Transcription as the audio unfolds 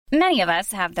Many of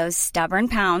us have those stubborn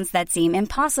pounds that seem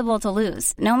impossible to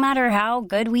lose, no matter how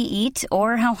good we eat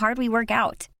or how hard we work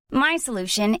out. My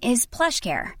solution is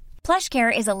PlushCare.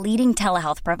 PlushCare is a leading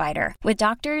telehealth provider with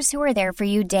doctors who are there for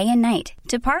you day and night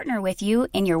to partner with you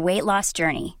in your weight loss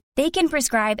journey. They can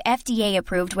prescribe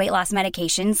FDA-approved weight loss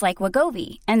medications like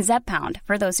Wegovy and Zepbound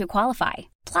for those who qualify.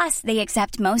 Plus, they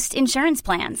accept most insurance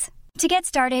plans. To get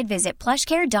started, visit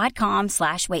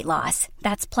plushcare.com/weightloss.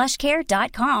 That's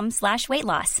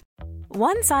plushcare.com/weightloss.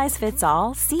 One size fits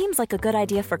all seems like a good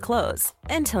idea for clothes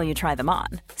until you try them on.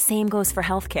 Same goes for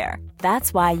healthcare.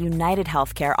 That's why United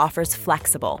Healthcare offers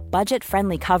flexible,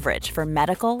 budget-friendly coverage for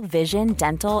medical, vision,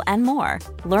 dental, and more.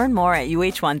 Learn more at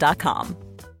uh1.com.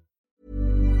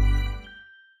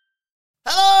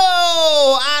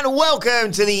 Hello and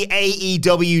welcome to the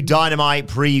AEW Dynamite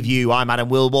preview. I'm Adam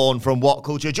Wilborn from What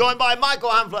Culture, joined by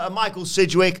Michael Hamflett and Michael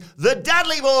Sidgwick, the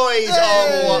Dudley Boys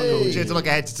of What Culture, to look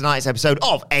ahead to tonight's episode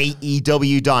of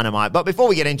AEW Dynamite. But before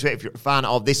we get into it, if you're a fan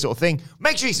of this sort of thing,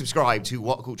 make sure you subscribe to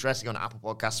What Culture Wrestling on Apple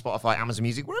Podcasts, Spotify, Amazon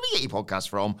Music, wherever you get your podcasts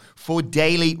from, for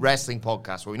daily wrestling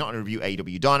podcasts, where we not only review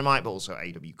AEW Dynamite, but also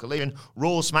AEW Collision,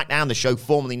 Raw, SmackDown, the show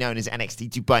formerly known as NXT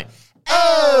 2.0.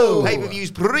 Pay-per-views,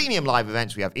 premium live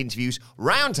events. We have interviews,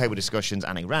 roundtable discussions,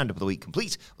 and a roundup of the week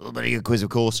complete with a bit of a quiz,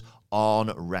 of course,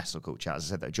 on Wrestle Culture. As I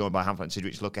said, they're joined by Hamflett and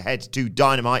Sidgwick to look ahead to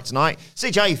Dynamite tonight.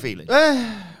 Sidge, how are you feeling?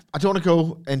 I don't want to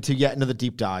go into yet another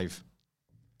deep dive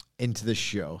into this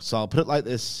show, so I'll put it like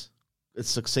this as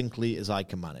succinctly as I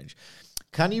can manage.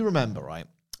 Can you remember, right?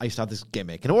 I used to have this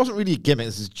gimmick, and it wasn't really a gimmick.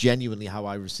 This is genuinely how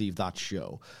I received that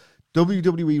show.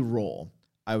 WWE Raw,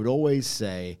 I would always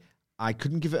say, I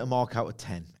couldn't give it a mark out of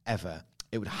 10, ever.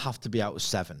 It would have to be out of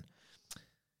 7.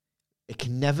 It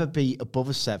can never be above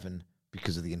a 7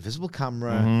 because of the invisible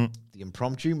camera, the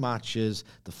impromptu matches,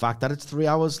 the fact that it's 3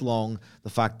 hours long,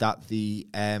 the fact that the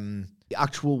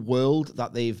actual world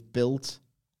that they've built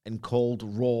and called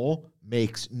Raw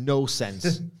makes no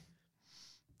sense.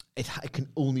 It can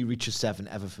only reach a 7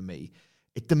 ever for me.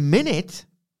 At the minute,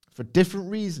 for different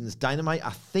reasons, Dynamite,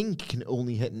 I think, can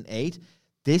only hit an 8.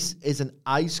 This is an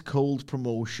ice-cold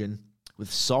promotion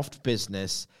with soft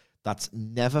business that's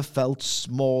never felt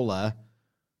smaller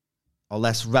or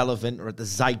less relevant or at the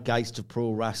zeitgeist of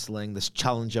pro wrestling, this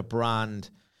challenger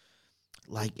brand.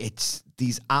 Like, it's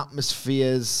these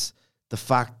atmospheres, the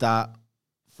fact that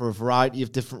for a variety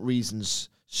of different reasons,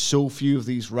 so few of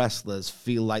these wrestlers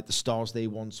feel like the stars they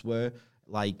once were,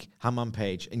 like Hangman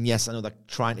Page. And yes, I know they're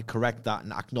trying to correct that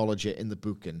and acknowledge it in the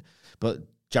booking, but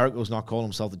Jericho's not calling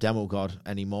himself the demo god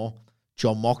anymore.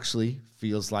 John Moxley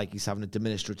feels like he's having a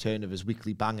diminished return of his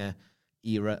weekly banger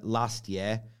era last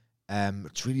year.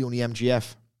 It's really only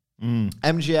MGF.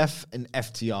 MGF and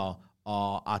FTR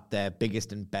are at their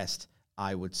biggest and best,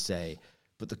 I would say.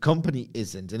 But the company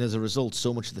isn't. And as a result,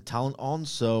 so much of the talent on.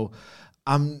 So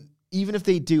even if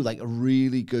they do like a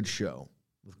really good show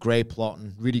with great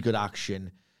plotting, really good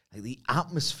action, like the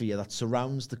atmosphere that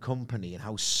surrounds the company and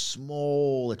how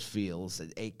small it feels,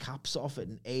 it caps off at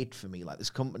an 8 for me. Like, this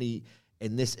company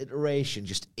in this iteration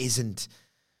just isn't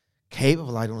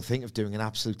capable, I don't think, of doing an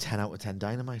absolute 10 out of 10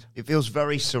 Dynamite. It feels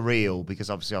very surreal because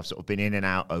obviously I've sort of been in and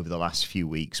out over the last few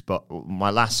weeks, but my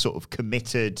last sort of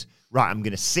committed, right, I'm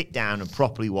going to sit down and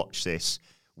properly watch this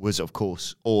was, of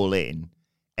course, All In,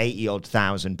 80-odd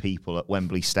thousand people at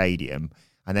Wembley Stadium.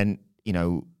 And then, you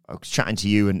know, I was chatting to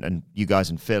you and you guys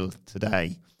and Phil today,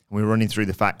 and we were running through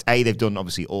the fact, they've done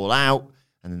obviously All Out,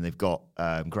 and then they've got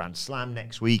Grand Slam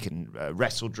next week and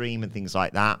Wrestle Dream and things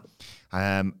like that,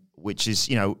 which is,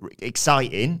 you know,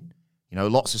 exciting. You know,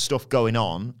 lots of stuff going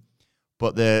on,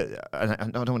 but I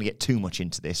don't want to get too much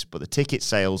into this, but the ticket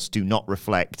sales do not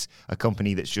reflect a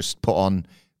company that's just put on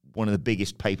one of the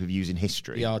biggest pay-per-views in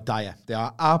history. They are dire. They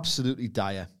are absolutely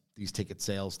dire, these ticket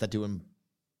sales. They're doing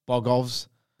bog-offs.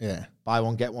 Yeah. Buy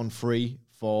one, get one free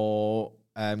for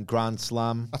Grand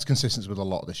Slam. That's consistent with a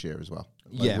lot this year as well.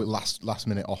 Like, with last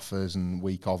minute offers and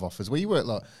week of offers. Where you were,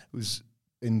 like, it was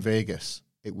in Vegas.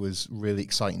 It was really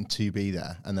exciting to be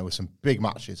there, and there were some big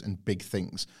matches and big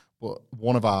things. But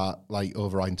one of our like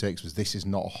overriding takes was, this is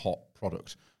not a hot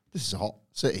product. This is a hot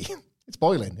city. It's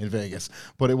boiling in Vegas,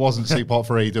 but it wasn't super hot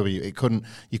for AEW.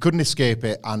 You couldn't escape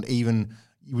it, and even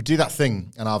you would do that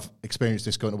thing. And I've experienced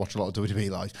this going to watch a lot of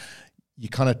WWE live. You're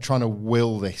kind of trying to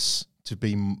will this to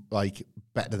be like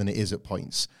better than it is at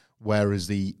points. Whereas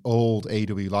the old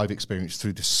AEW live experience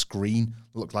through the screen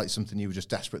looked like something you were just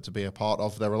desperate to be a part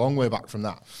of. They're a long way back from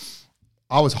that.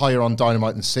 I was higher on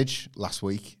Dynamite than Sidge last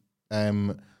week.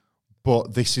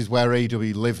 But this is where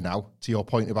AEW live now, to your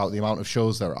point about the amount of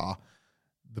shows there are.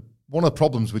 One of the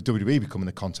problems with WWE becoming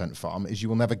a content farm is you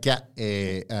will never get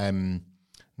a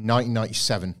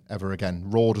 1997 ever again.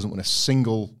 Raw doesn't win a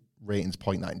single ratings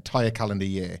point that entire calendar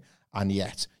year, and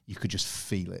yet you could just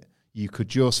feel it. You could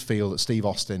just feel that Steve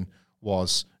Austin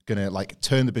was going to like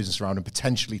turn the business around and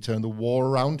potentially turn the war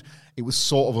around. It was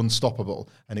sort of unstoppable,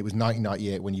 and it was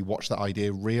 1998 when you watched that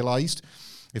idea realised.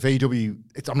 If AEW,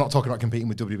 I'm not talking about competing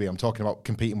with WWE, I'm talking about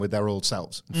competing with their old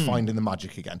selves and finding the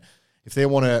magic again. If they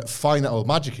want to find that old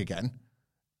magic again,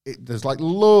 there's like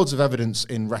loads of evidence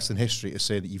in wrestling history to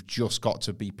say that you've just got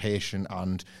to be patient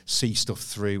and see stuff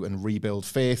through and rebuild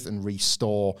faith and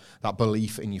restore that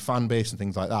belief in your fan base and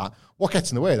things like that. What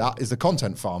gets in the way of that is the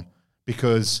content farm,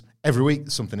 because every week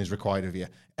something is required of you.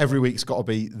 Every week's got to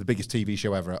be the biggest TV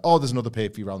show ever. Oh, there's another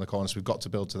pay-per-view around the corner, so we've got to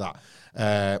build to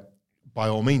that. By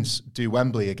all means, do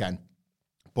Wembley again.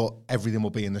 But everything will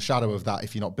be in the shadow of that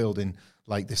if you're not building,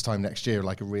 like this time next year,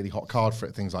 like a really hot card for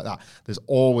it, things like that. There's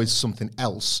always something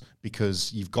else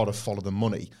because you've got to follow the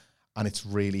money. And it's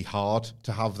really hard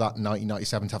to have that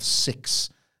 1997, to have 6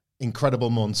 incredible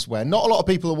months where not a lot of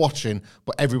people are watching,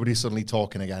 but everybody's suddenly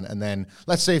talking again. And then,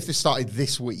 let's say if this started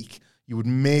this week, you would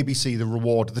maybe see the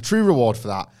reward, the true reward for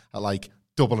that at like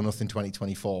double or nothing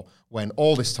 2024, when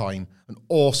all this time an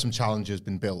awesome challenge has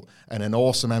been built and an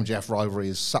awesome MJF rivalry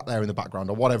is sat there in the background,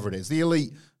 or whatever it is. The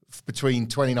Elite between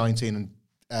 2019 and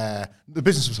the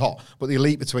business was hot, but the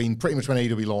Elite between pretty much when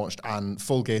AEW launched and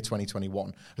Full Gear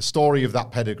 2021, a story of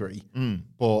that pedigree.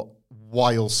 But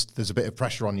whilst there's a bit of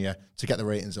pressure on you to get the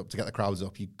ratings up, to get the crowds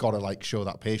up, you've got to like show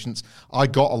that patience. I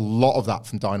got a lot of that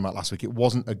from Dynamite last week. It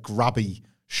wasn't a grabby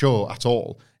show at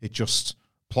all. It just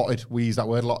plotted. We use that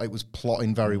word a lot. It was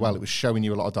plotting very well. It was showing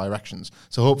you a lot of directions.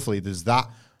 So hopefully there's that,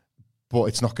 but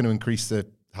it's not going to increase the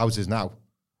houses now.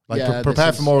 Like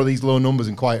prepare for more of these low numbers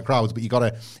and quiet crowds, but you got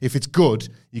to, if it's good,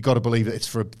 you got to believe that it's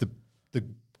for the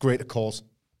greater cause.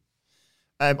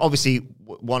 Obviously,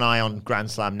 one eye on Grand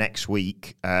Slam next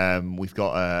week. We've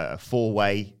got a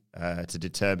 4-way to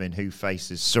determine who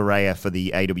faces Saraya for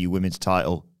the AEW Women's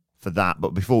title for that.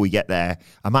 But before we get there,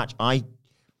 a match I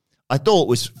thought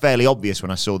was fairly obvious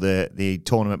when I saw the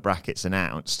tournament brackets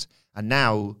announced, and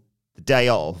now the day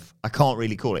of, I can't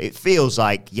really call it. It feels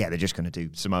like, they're just going to do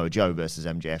Samoa Joe versus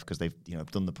MJF because they've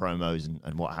done the promos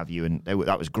and what have you, and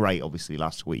that was great. Obviously,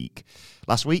 last week,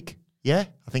 yeah,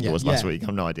 I think it was last week. I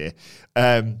have no idea.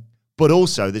 But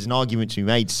also, there's an argument to be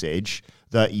made, Sidge,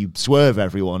 that you swerve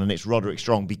everyone, and it's Roderick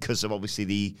Strong because of obviously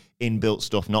the inbuilt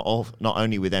stuff, not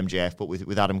only with MJF but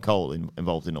with Adam Cole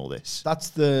involved in all this.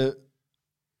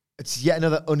 It's yet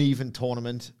another uneven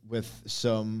tournament with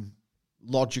some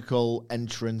logical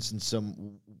entrants and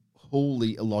some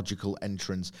wholly illogical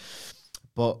entrants.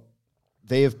 But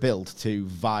they have built 2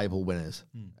 viable winners.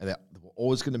 And they were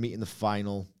always going to meet in the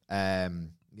final.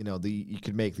 You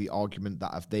could make the argument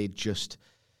that if they just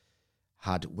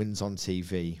had wins on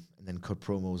TV and then cut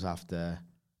promos after,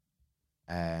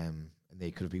 and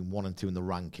they could have been 1 and 2 in the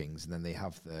rankings, and then they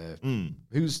have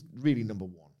who's really number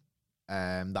 1.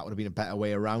 That would have been a better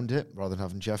way around it, rather than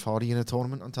having Jeff Hardy in a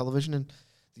tournament on television in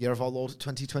the year of our Lord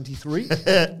 2023.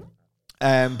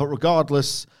 But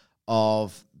regardless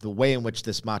of the way in which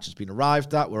this match has been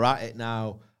arrived at, we're at it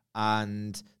now,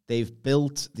 and they've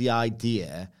built the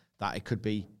idea that it could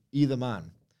be either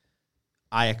man.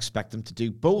 I expect them to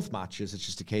do both matches. It's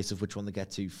just a case of which one they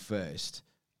get to first.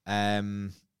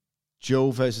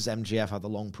 Joe versus MJF had the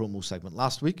long promo segment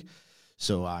last week,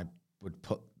 so I would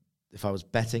put, if I was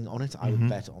betting on it, I would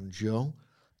bet on Joe.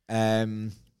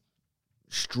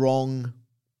 Strong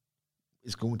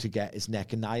is going to get his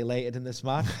neck annihilated in this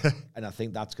match, and I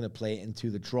think that's going to play into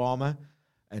the drama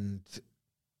and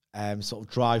sort of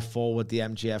drive forward the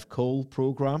MJF Cole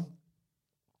program.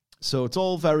 So it's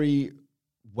all very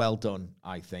well done,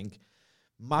 I think.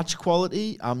 Match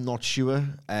quality, I'm not sure.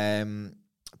 Don't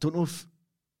know if...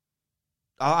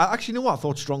 I actually know what? I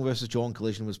thought Strong versus Joe on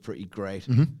Collision was pretty great.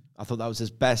 I thought that was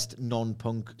his best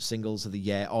non-Punk singles of the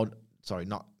year. Sorry,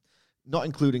 not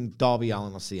including Darby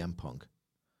Allin or CM Punk.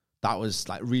 That was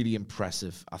like really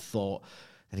impressive, I thought.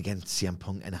 And again, CM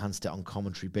Punk enhanced it on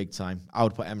commentary big time. I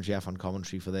would put MJF on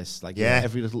commentary for this.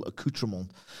 Every little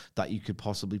accoutrement that you could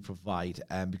possibly provide.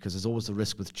 Because there's always the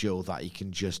risk with Joe that he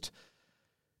can just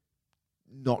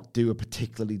not do a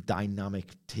particularly dynamic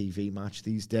TV match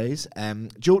these days.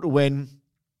 Joe to win.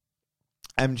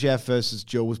 MJF versus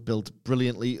Joe was built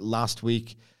brilliantly last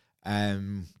week.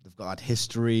 They've got that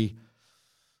history.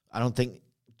 I don't think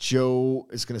Joe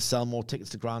is going to sell more tickets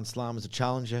to Grand Slam as a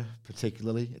challenger,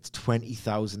 particularly. It's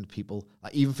 20,000 people.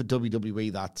 Like, even for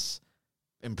WWE, that's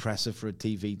impressive for a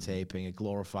TV taping, a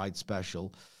glorified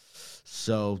special.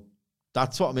 So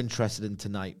that's what I'm interested in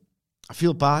tonight. I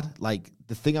feel bad. Like,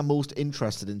 the thing I'm most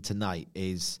interested in tonight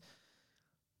is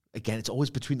again, it's always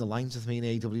between the lines with me in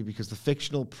AEW because the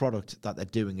fictional product that they're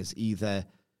doing is either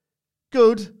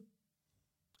good,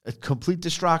 a complete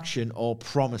distraction, or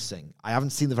promising. I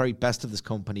haven't seen the very best of this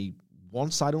company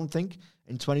once, I don't think,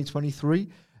 in 2023.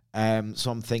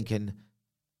 So I'm thinking,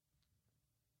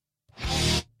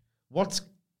 what's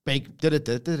big?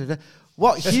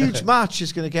 What huge match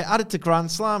is going to get added to Grand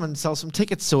Slam and sell some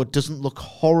tickets so it doesn't look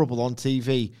horrible on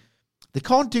TV? They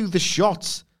can't do the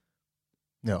shots.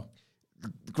 No.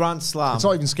 Grand Slam. It's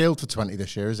not even scaled for 20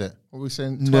 this year, is it? What were we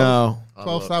saying? 12? No.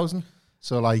 12,000?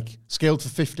 So, like, scaled for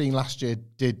 15 last year,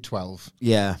 did 12.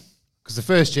 Yeah. Because the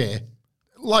first year,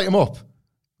 light them up.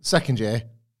 Second year,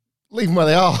 leave them where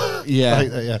they are. Yeah.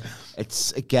 Yeah.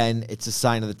 It's a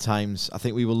sign of the times. I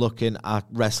think we were looking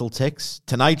at WrestleTix.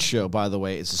 Tonight's show, by the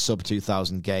way, is a sub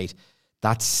 2,000 gate.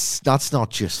 That's not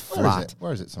just flat.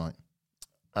 Where is it tonight?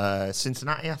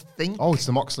 Cincinnati, I think. Oh, it's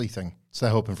the Moxley thing. So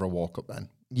they're hoping for a walk up then.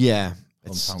 Yeah.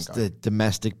 It's the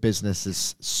domestic business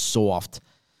is soft.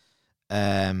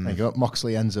 There you go.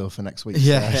 Moxley Enzo for next week.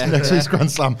 Yeah. Next week's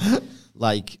Grand Slam.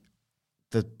 Like,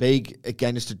 the big,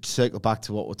 again, just to circle back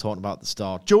to what we're talking about at the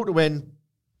start. Joe to win.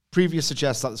 Previous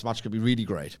suggests that this match could be really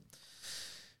great.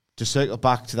 To circle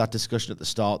back to that discussion at the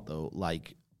start, though,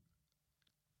 like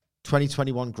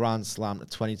 2021 Grand Slam to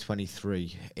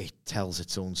 2023, it tells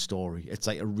its own story. It's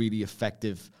like a really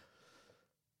effective,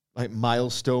 like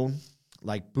milestone,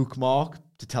 like bookmark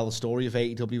to tell the story of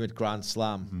AEW at Grand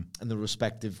Slam and the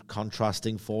respective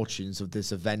contrasting fortunes of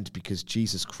this event. Because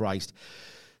Jesus Christ,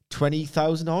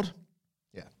 20,000 odd.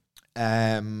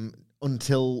 Yeah.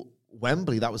 Until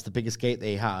Wembley, that was the biggest gate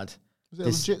they had. Was it a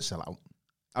legit sellout?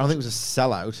 I don't think it was a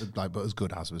sellout. Like, but as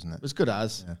good as, wasn't it? It was good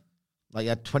as. Yeah. Like, you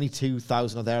had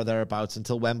 22,000 or thereabouts.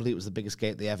 Until Wembley, it was the biggest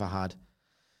gate they ever had.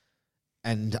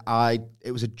 And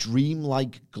it was a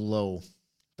dreamlike glow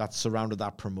that surrounded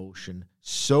that promotion.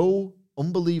 So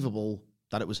unbelievable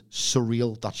that it was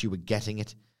surreal that you were getting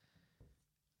it.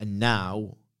 And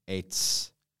now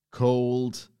it's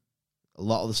cold. A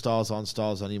lot of the stars aren't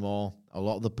stars anymore. A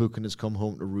lot of the booking has come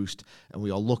home to roost. And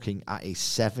we are looking at a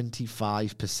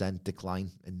 75%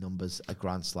 decline in numbers at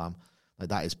Grand Slam. Like,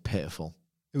 that is pitiful.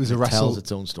 It tells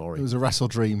its own story. It was a wrestle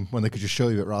dream when they could just show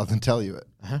you it rather than tell you it.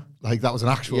 Uh-huh. Like, that was an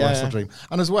actual wrestle dream.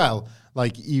 And as well,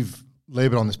 like, you've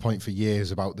laboured on this point for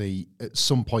years about at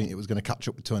some point it was going to catch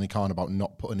up with Tony Khan about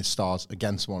not putting his stars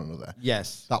against one another.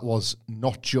 Yes. That was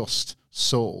not just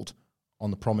sold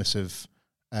on the promise of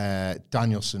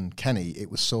Danielson, Kenny. It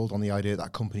was sold on the idea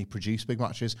that company produced big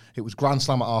matches. It was Grand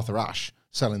Slam at Arthur Ashe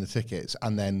selling the tickets,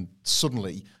 and then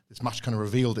suddenly this match kind of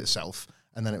revealed itself.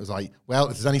 And then it was like, well,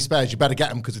 if there's any spares, you better get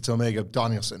them because it's Omega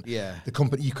Danielson. Yeah. The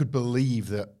company, you could believe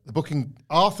that the booking,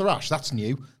 Arthur Ashe, that's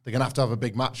new. They're going to have a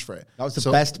big match for it. That was the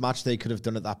best match they could have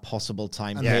done at that possible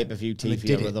time, pay-per-view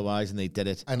TV or otherwise, and they did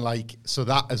it. And like, so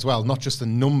that as well, not just the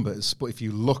numbers, but if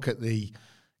you look at the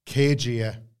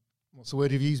cagier, what's the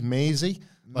word you've used? Mazy?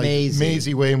 Like,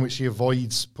 mazy way in which she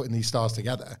avoids putting these stars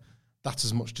together. That's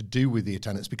as much to do with the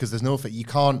attendance because there's no fit. You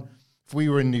can't, if we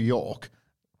were in New York,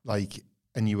 like,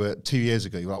 and you were 2 years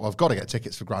ago, you were like, well, I've got to get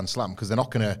tickets for Grand Slam because they're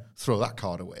not going to throw that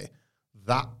card away.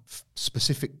 That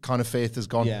specific kind of faith has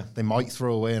gone. Yeah. They might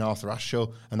throw away an Arthur Ashe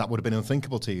show, and that would have been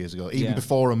unthinkable 2 years ago, even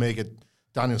before Omega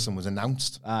Danielson was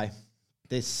announced. Aye.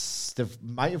 They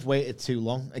might have waited too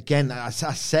long. Again, I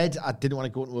said I didn't want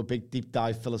to go into a big, deep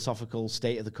dive philosophical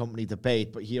state of the company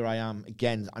debate, but here I am.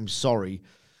 Again, I'm sorry.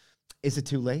 Is it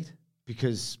too late?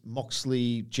 Because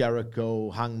Moxley, Jericho,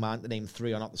 Hangman, to name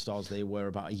three, are not the stars they were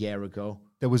about a year ago.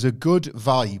 There was a good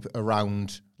vibe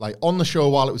around, like, on the show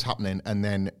while it was happening, and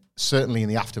then certainly in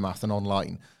the aftermath and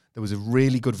online, there was a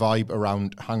really good vibe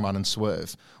around Hangman and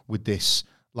Swerve with this,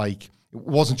 like, it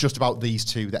wasn't just about these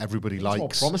two that everybody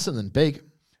likes. More promising than big.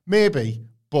 Maybe,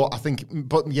 but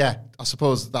yeah, I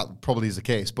suppose that probably is the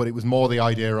case, but it was more the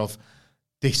idea of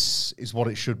this is what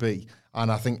it should be.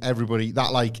 And I think everybody,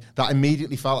 that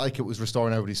immediately felt like it was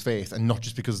restoring everybody's faith, and not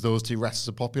just because those two wrestlers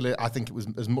are popular. I think it was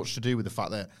as much to do with the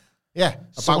fact that,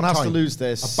 someone has to lose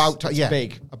this. About time. It's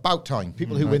big. About time.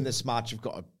 People who win this match have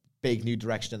got a big new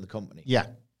direction in the company. Yeah.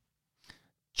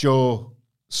 Joe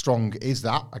Strong is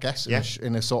that, I guess,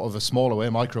 in a sort of a smaller way,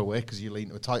 micro way, because you lead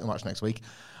into a title match next week.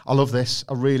 I love this.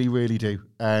 I really, really do.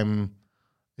 I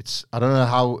don't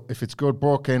know if it's good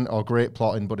booking or great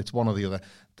plotting, but it's one or the other.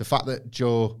 The fact that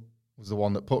Joe was the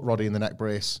one that put Roddy in the neck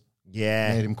brace,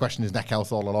 made him question his neck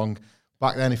health all along.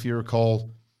 Back then, if you recall,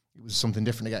 it was something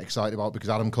different to get excited about because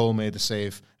Adam Cole made the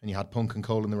save, and you had Punk and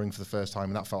Cole in the ring for the first time,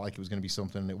 and that felt like it was going to be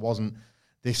something, and it wasn't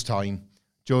this time.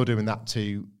 Joe doing that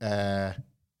to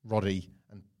Roddy,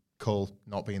 and Cole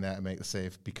not being there to make the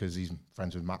save because he's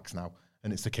friends with Max now.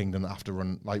 and it's the Kingdom that have to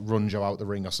run Joe out the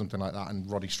ring or something like that, and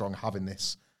Roddy Strong having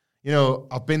this. You know,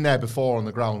 I've been there before on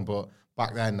the ground, but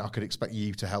back then I could expect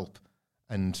you to help,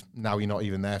 and now you're not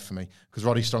even there for me. Because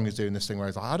Roddy Strong is doing this thing where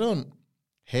he's like, I don't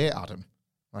hate Adam.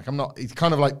 Like, I'm not, he's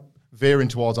kind of like veering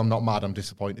towards, I'm not mad, I'm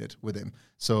disappointed with him.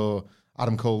 So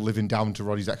Adam Cole living down to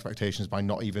Roddy's expectations by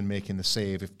not even making the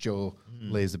save if Joe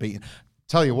lays the beating.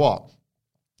 Tell you what,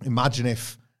 imagine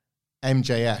if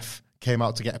MJF came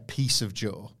out to get a piece of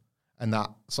Joe and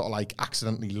that sort of like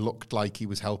accidentally looked like he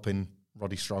was helping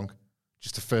Roddy Strong,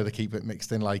 just to further keep it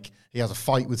mixed in. Like, he has a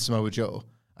fight with Samoa Joe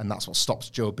and that's what stops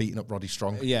Joe beating up Roddy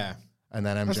Strong. Yeah. And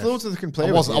then MJF. There's loads of the can play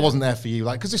I wasn't there for you,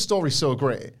 like, because this story's so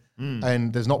great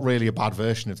and there's not really a bad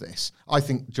version of this. I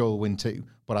think Joe will win too,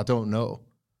 but I don't know.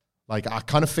 Like, I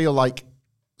kind of feel like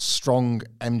Strong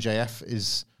MJF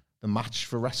is the match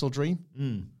for Wrestle Dream.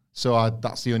 So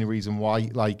that's the only reason why,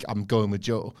 like, I'm going with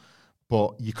Joe.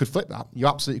 But you could flip that. You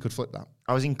absolutely could flip that.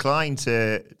 I was inclined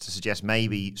to suggest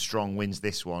maybe Strong wins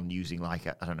this one using, like,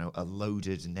 a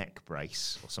loaded neck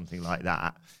brace or something like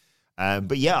that.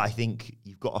 But yeah, I think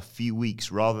you've got a few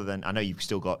weeks rather than, I know you've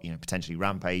still got, potentially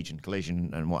Rampage and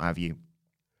Collision and what have you.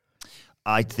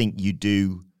 I think you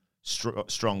do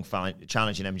Strong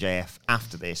challenging MJF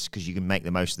after this, because you can make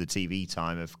the most of the TV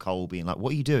time of Cole being like,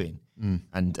 what are you doing?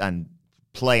 And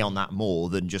play on that more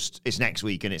than just, it's next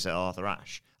week and it's at Arthur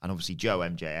Ashe. And obviously Joe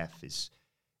MJF is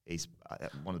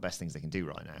one of the best things they can do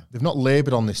right now. They've not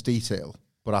laboured on this detail,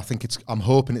 but I think I'm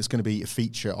hoping it's going to be a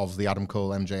feature of the Adam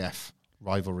Cole MJF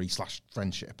rivalry /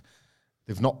 friendship.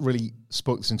 They've not really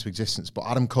spoke this into existence, but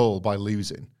Adam Cole, by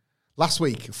losing last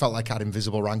week, it felt like had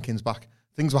invisible rankings back.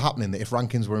 Things were happening that if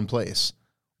rankings were in place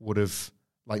would have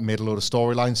like made a load of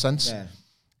storyline sense. Yeah.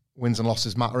 Wins and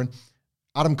losses mattering.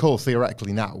 Adam Cole,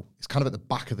 theoretically now, is kind of at the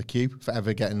back of the queue for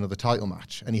ever getting another title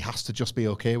match, and he has to just be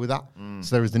okay with that.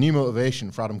 So there is the new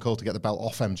motivation for Adam Cole to get the belt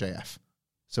off MJF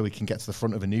so he can get to the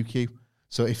front of a new queue.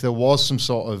 So if there was some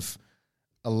sort of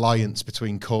alliance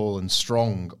between Cole and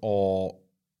Strong, or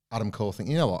Adam Cole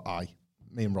thinking, you know what,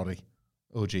 me and Roddy,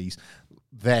 oh geez,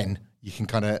 then you can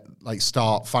kind of like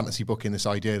start fantasy booking this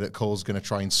idea that Cole's going to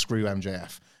try and screw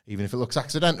MJF. Even if it looks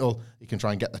accidental, he can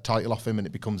try and get the title off him, and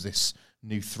it becomes this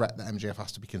new threat that MJF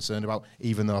has to be concerned about,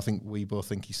 even though I think we both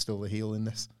think he's still the heel in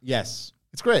this. Yes.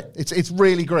 It's great. It's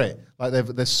really great. Like,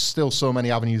 there's still so many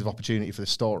avenues of opportunity for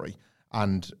this story,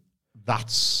 and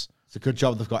it's a good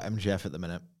job they've got MJF at the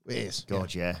minute. It is.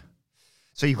 God, yeah.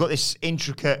 So you've got this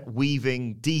intricate,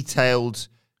 weaving, detailed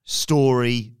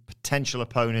story, potential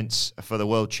opponents for the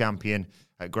world champion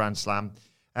at Grand Slam.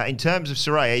 In terms of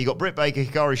Saraya, you got Britt Baker,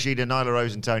 Hikaru Shida, Nyla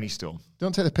Rose, and Toni Storm.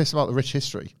 Don't take the piss about the rich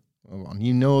history.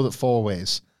 You know that 4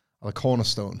 ways are the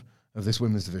cornerstone of this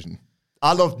women's division.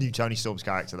 I love new Toni Storm's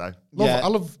character, though. I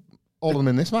love all of them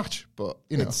in this match, but,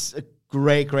 It's a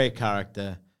great, great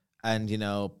character. And,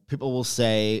 people will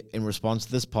say, in response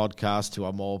to this podcast, who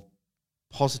are more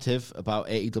positive about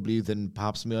AEW than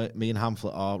perhaps me and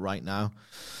Hamflet are right now,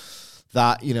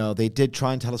 that, they did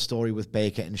try and tell a story with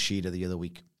Baker and Shida the other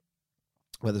week,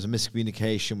 where there's a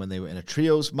miscommunication when they were in a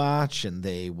trios match, and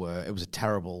it was a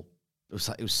terrible, it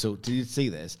was so, did you see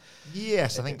this?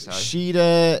 Yes, I think so.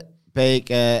 Shida,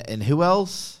 Baker, and who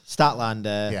else?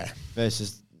 Statlander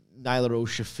versus Nyla Rose,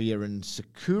 Shafir, and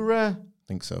Sakura. I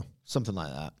think so. Something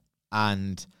like that.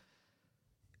 And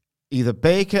either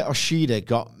Baker or Shida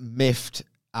got miffed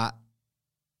at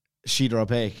Shida or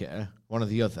Baker, one or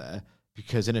the other,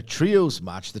 because in a trios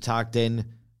match, they tagged in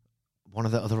one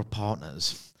of the other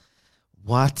partners.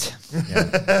 What? Yeah.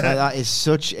 That is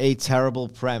such a terrible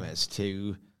premise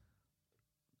to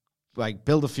like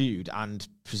build a feud and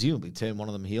presumably turn one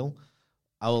of them heel.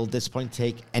 I will at this point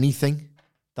take anything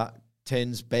that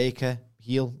turns Baker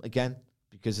heel again,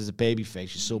 because as a babyface,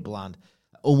 she's so bland.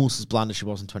 Almost as bland as she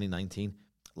was in 2019.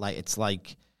 Like, it's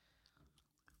like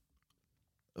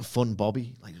a fun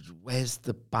Bobby. Like, where's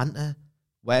the banter?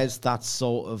 Where's that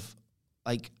sort of,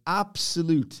 like,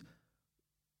 absolute,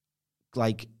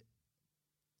 like,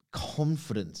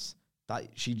 confidence that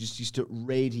she just used to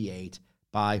radiate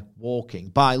by walking,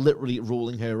 by literally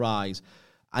rolling her eyes?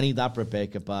 I need that Britt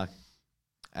Baker back.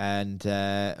 And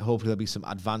hopefully there'll be some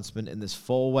advancement in this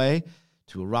 4-way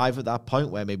to arrive at that point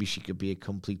where maybe she could be a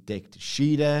complete dick to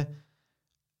Shida,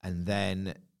 and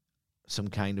then some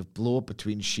kind of blow-up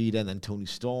between Shida and then Toni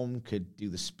Storm could do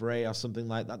the spray or something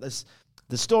like that. There's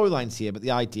the storylines here, but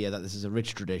the idea that this is a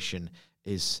rich tradition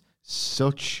is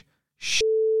such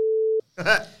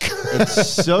it's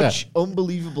such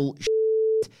unbelievable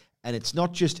and it's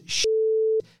not just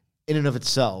in and of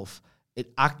itself.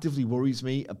 It actively worries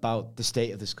me about the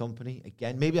state of this company.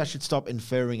 Again, maybe I should stop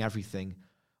inferring everything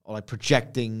or like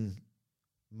projecting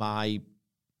my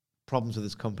problems with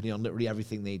this company on literally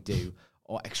everything they do,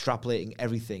 or extrapolating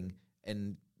everything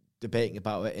and debating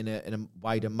about it in a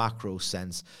wider macro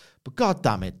sense. But God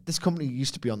damn it, this company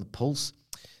used to be on the pulse.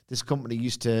 This company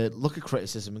used to look at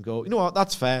criticism and go, you know what,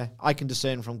 that's fair. I can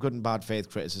discern from good and bad faith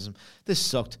criticism. This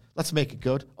sucked. Let's make it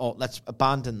good, or let's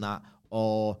abandon that,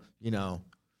 or,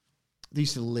 they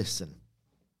used to listen.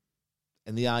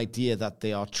 And the idea that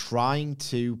they are trying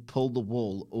to pull the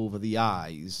wool over the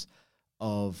eyes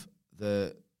of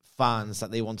the fans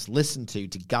that they want to listen to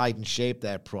guide and shape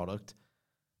their product,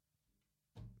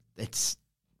 it's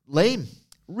lame.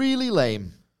 Really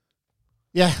lame.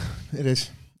 Yeah, it is.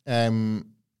 I don't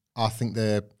think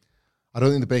the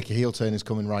Baker heel turn is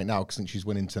coming right now because I think she's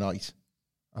winning tonight.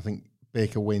 I think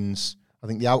Baker wins. I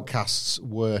think the Outcasts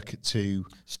work to...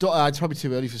 it's probably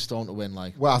too early for Storm to win.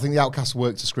 Well, I think the Outcasts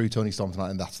work to screw Toni Storm tonight,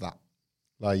 and that's that.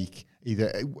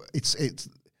 Either it's going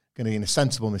to be in a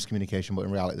sensible miscommunication, but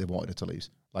in reality, they wanted her to lose.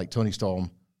 Toni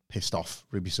Storm pissed off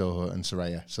Ruby Soho and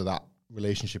Saraya, so that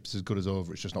relationship is as good as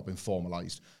over. It's just not been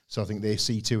formalised. So I think they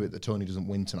see to it that Toni doesn't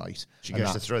win tonight. She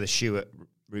goes to throw the shoe at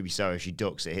Ruby Soho, she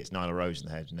ducks, it hits Nyla Rose in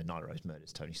the head, and then Nyla Rose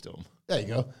murders Toni Storm. There you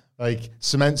go.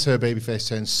 Cements her babyface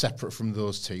turn separate from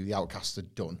those two. The Outcasts are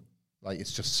done.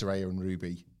 It's just Saraya and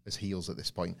Ruby as heels at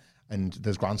this point. And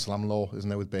there's Grand Slam law, isn't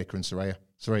there, with Baker and Saraya?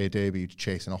 Saraya debuted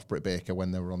chasing off Britt Baker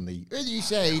when they were on the other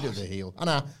side of the heel. I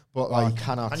know, but I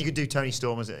cannot. And you could do Toni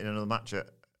Storm as in another match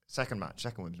second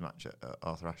women's match at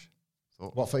Arthur Ashe.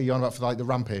 What are you on about for the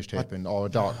Rampage taping or a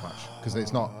dark match? Because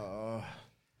it's not.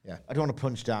 Yeah, I don't want to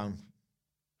punch down.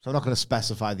 So I'm not going to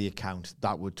specify the account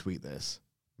that would tweet this.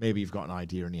 Maybe you've got an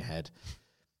idea in your head.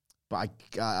 But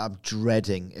I'm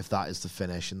dreading if that is the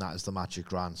finish and that is the match at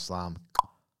Grand Slam.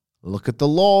 Look at the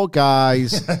law,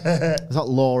 guys. There's not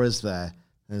law, is there?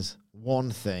 There's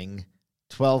one thing.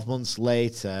 12 months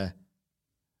later,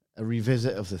 a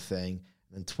revisit of the thing.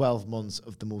 And 12 months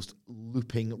of the most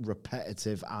looping,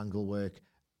 repetitive angle work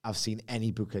I've seen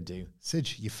any booker do.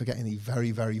 Sidge, you're forgetting the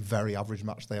very, very, very average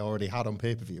match they already had on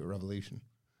pay-per-view at Revolution.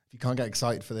 You can't get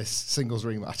excited for this singles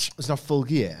rematch. It's not Full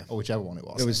Gear. Or whichever one it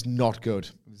was. It was not good.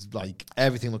 It was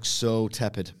everything looks so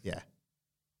tepid. Yeah.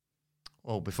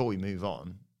 Well, before we move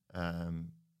on,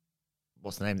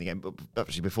 what's the name of the game? But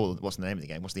actually, before what's the name of the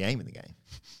game? What's the aim of the game?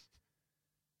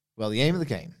 Well, the aim of the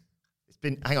game. It's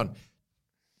been, hang on.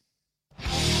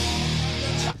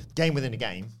 Game within a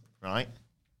game, right?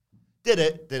 Did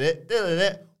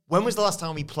it. When was the last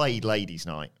time we played Ladies'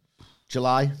 Night?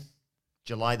 July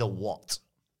the what?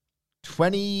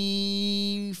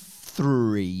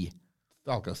 23.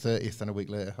 I'll go 30th and a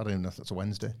week later. I don't even know if that's a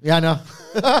Wednesday. Yeah, I know.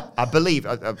 I believe,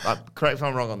 correct if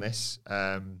I'm wrong on this.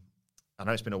 I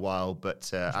know it's been a while, but...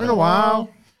 it's been a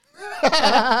while.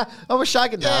 Oh, we're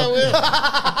shagging now. Yeah,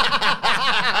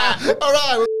 all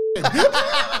right.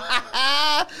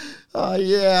 Oh,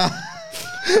 yeah.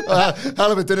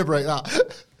 Hell of a dinner break,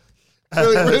 that.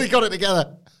 Really got it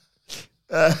together.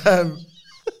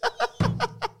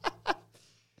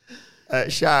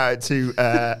 Shout out to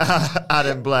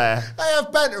Adam Blair. I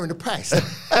have banter in the press.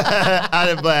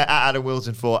 Adam Blair at Adam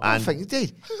Wilson 4 I and think you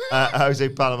did. Jose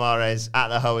Palomares at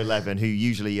the Ho 11, who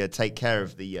usually take care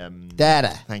of the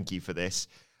data. Thank you for this.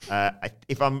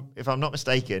 If I'm not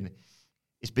mistaken,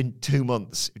 it's been 2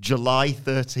 months. July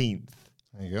 13th.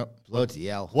 There you go. Bloody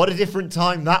hell. What a different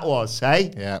time that was,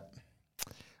 hey? Yeah.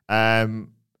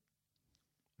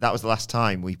 That was the last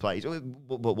time we played.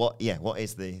 But what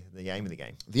is the aim of the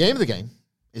game? The aim of the game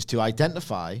is to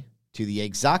identify to the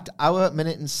exact hour,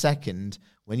 minute, and second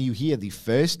when you hear the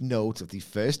first note of the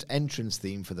first entrance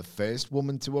theme for the first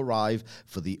woman to arrive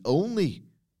for the only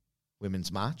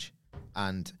women's match.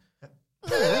 And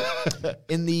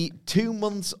in the 2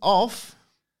 months off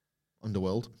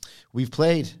Underworld, we've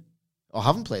played, or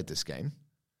haven't played this game.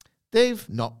 They've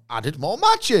not added more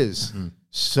matches. Mm-hmm.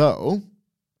 So...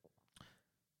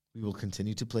 we will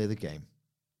continue to play the game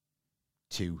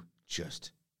to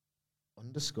just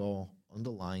underscore,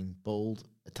 underline, bold,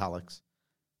 italics,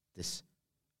 this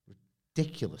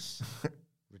ridiculous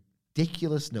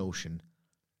notion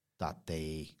that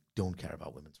they don't care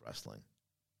about women's wrestling.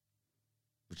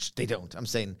 Which they don't. I'm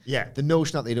saying the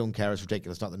notion that they don't care is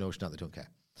ridiculous, not the notion that they don't care.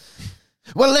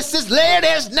 Well, this is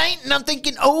ladies' night, and I'm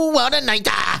thinking, oh, what a night.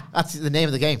 That's the name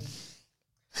of the game.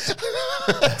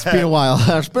 It's been a while.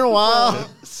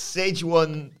 Sidge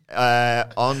won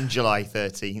on July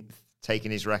 13th,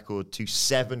 taking his record to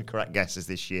 7 correct guesses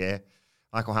this year.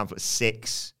 Michael Hamflett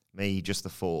 6, me just the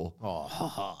 4.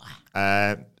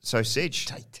 So Sidge,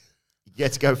 you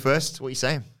get to go first. What are you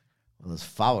saying? Well, there's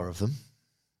 4 of them,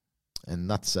 and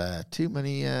that's too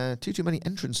many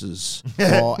entrances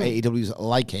for AEW's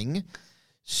liking.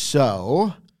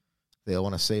 So they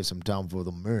want to save some time for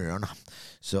the man.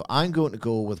 So I'm going to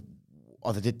go with,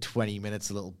 they did 20 minutes,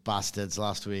 the little bastards,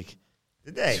 last week.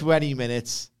 Did they? 20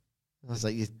 minutes. I was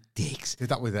like, you dicks. Did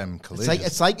that with them collisions.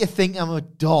 It's like you think I'm a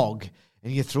dog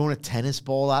and you're throwing a tennis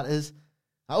ball at us.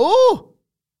 Oh,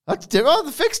 that's different.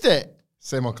 They fixed it.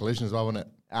 Same on Collision as well, wasn't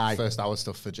it? Aye. First hour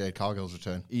stuff for Jade Cargill's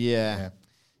return. Yeah.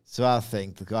 So I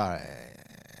think so I'm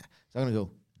going to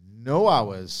go no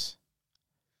hours.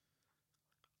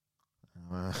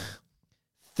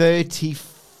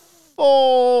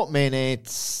 34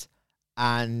 minutes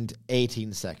and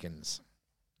 18 seconds.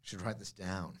 Should write this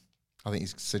down. I think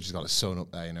he's got it sewn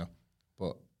up there,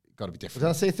 but got to be different. Did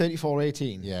I say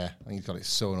 34:18? Yeah, I think he's got it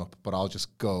sewn up, but I'll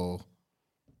just go.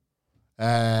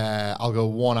 I'll go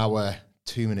 1 hour,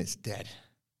 2 minutes dead.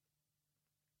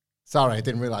 Sorry, I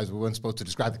didn't realize we weren't supposed to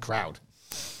describe the crowd.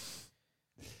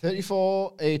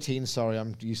 34:18. Sorry,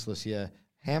 I'm useless here.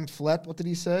 Hamflet, what did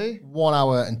he say? 1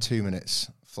 hour and 2 minutes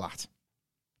flat.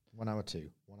 1 hour 2.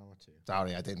 1 hour 2.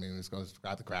 Sorry, I didn't mean we was going to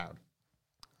describe the crowd.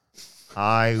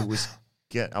 I'm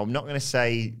not going to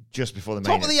say just before the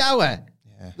main Top of the hour.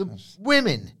 Yeah, The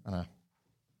women. I know.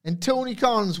 In Tony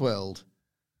Khan's world.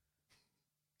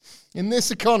 In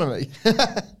this economy.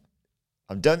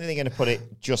 I don't think they're going to put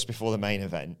it just before the main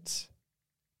event,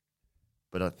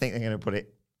 but I think they're going to put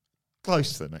it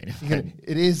close to the main event.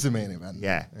 It is the main event.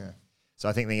 Yeah. So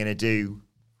I think they're going to do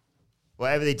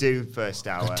whatever they do first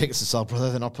hour. Tickets to sell, brother.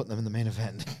 They're not putting them in the main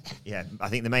event. Yeah, I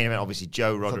think the main event, obviously,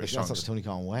 Joe Roderick That's not songs. the Tony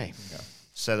Khan way. Yeah.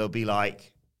 So there'll be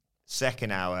like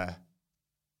second hour,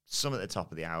 some at the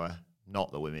top of the hour,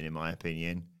 not the women, in my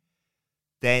opinion.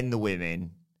 Then the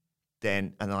women.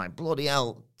 And they're like, bloody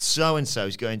hell,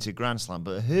 so-and-so's going to Grand Slam,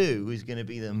 but who is going to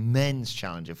be the men's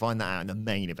challenger? Find that out in the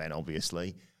main event,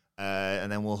 obviously.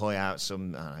 And then we'll hoy out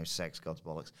some, I don't know, sex gods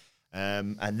bollocks.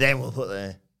 And then we'll put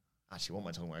the... Actually, what am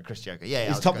I talking about? Chris Jericho.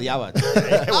 Yeah, It's top of the hour.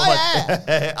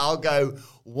 I'll go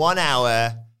 1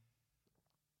 hour,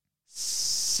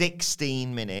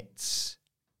 16 minutes,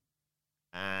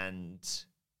 and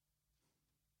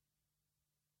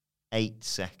 8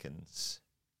 seconds.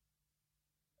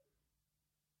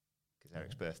 Because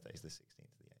Eric's birthday is the 16th of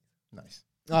the 8th. Nice.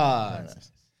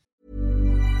 Nice.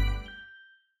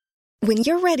 When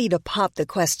you're ready to pop the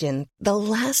question, the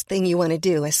last thing you want to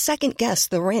do is second-guess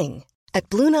the ring. At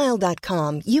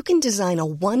BlueNile.com, you can design a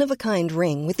one-of-a-kind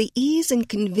ring with the ease and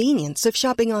convenience of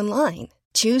shopping online.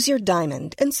 Choose your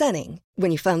diamond and setting.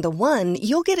 When you find the one,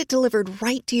 you'll get it delivered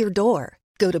right to your door.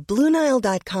 Go to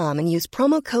BlueNile.com and use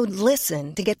promo code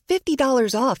LISTEN to get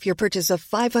 $50 off your purchase of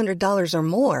 $500 or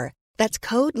more. That's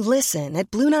code LISTEN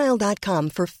at BlueNile.com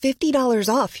for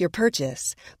 $50 off your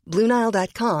purchase.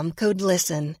 BlueNile.com, code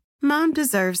LISTEN. Mom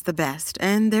deserves the best,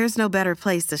 and there's no better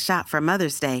place to shop for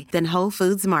Mother's Day than Whole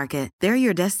Foods Market. They're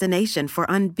your destination for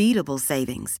unbeatable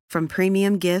savings, from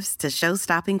premium gifts to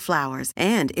show-stopping flowers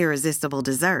and irresistible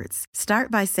desserts. Start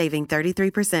by saving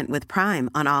 33% with Prime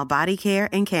on all body care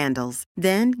and candles.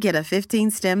 Then get a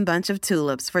 15-stem bunch of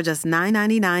tulips for just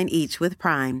 $9.99 each with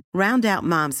Prime. Round out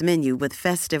Mom's menu with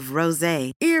festive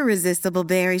rosé, irresistible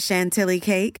berry chantilly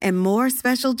cake, and more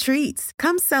special treats.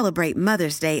 Come celebrate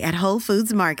Mother's Day at Whole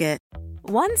Foods Market.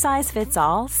 One size fits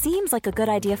all seems like a good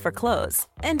idea for clothes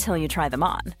until you try them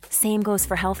on. Same goes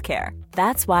for healthcare.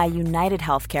 That's why United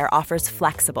Healthcare offers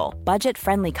flexible,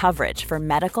 budget-friendly coverage for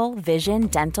medical, vision,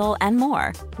 dental, and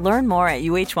more. Learn more at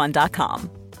uh1.com.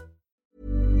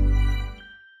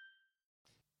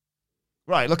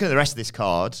 Right, looking at the rest of this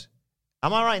card,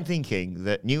 am I right in thinking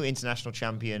that new international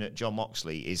champion Jon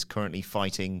Moxley is currently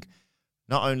fighting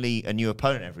not only a new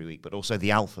opponent every week, but also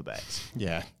the alphabet?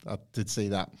 Yeah, I did see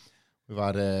that. We've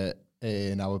had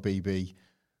in our BB.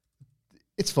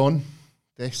 It's fun.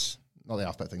 Not the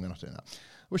alphabet thing, they're not doing that.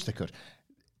 I wish they could.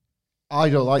 I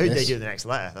don't like Who'd this. they do the next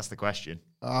letter? That's the question.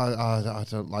 I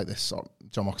don't like this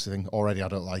Jon Moxley thing. Already, I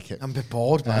don't like it. I'm a bit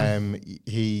bored, man.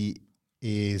 He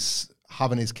is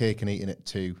having his cake and eating it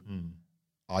too.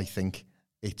 I think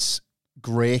it's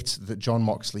great that Jon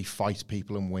Moxley fights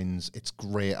people and wins. It's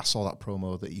great. I saw that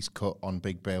promo that he's cut on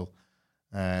Big Bill.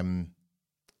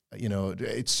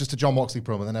 It's just a Jon Moxley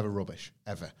promo. They're never rubbish,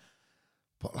 ever.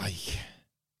 But, he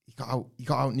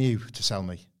got out new to sell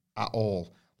me at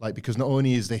all. Because not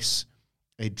only is this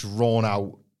a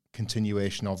drawn-out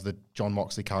continuation of the Jon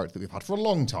Moxley character that we've had for a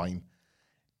long time,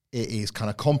 it is kind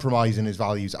of compromising his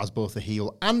values as both a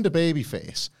heel and a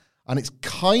babyface. And it's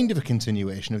kind of a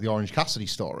continuation of the Orange Cassidy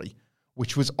story,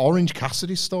 which was Orange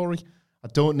Cassidy's story. I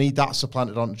don't need that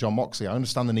supplanted onto Jon Moxley. I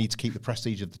understand the need to keep the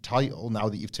prestige of the title now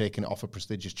that you've taken it off a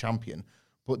prestigious champion,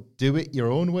 but do it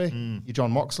your own way. You're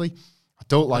Jon Moxley. I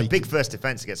don't like... A big first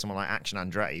defense against someone like Action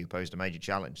Andretti who posed a major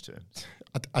challenge to him.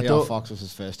 I don't... Fox was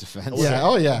his first defense. Yeah,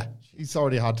 oh yeah. He's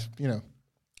already had,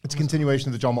 it's a continuation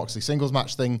of the John Moxley singles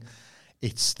match thing.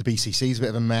 It's the BCC's a bit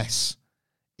of a mess.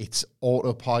 It's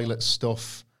autopilot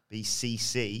stuff.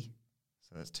 BCC.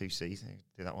 So that's 2 C's.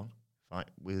 Do that one. Fight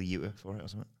Wheel Uter for it or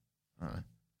something. I don't know.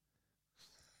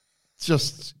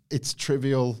 It's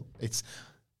trivial. It's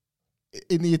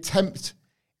in the attempt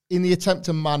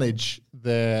to manage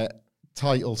the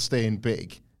title staying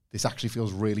big. This actually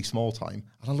feels really small time,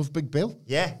 and I love Big Bill.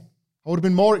 Yeah, I would have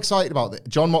been more excited about it.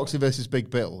 John Moxley versus Big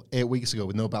Bill 8 weeks ago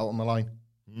with no belt on the line.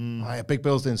 Big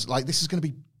Bill's doing this is going to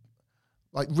be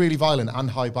really violent and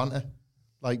high banter.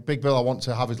 Big Bill, I want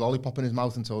to have his lollipop in his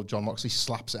mouth until John Moxley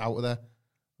slaps it out of there.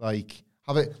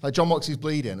 Have it John Moxley's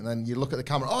bleeding, and then you look at the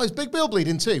camera. Oh, is Big Bill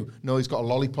bleeding too? No, he's got a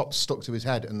lollipop stuck to his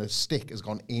head, and the stick has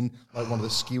gone in one of the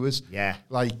skewers. Yeah,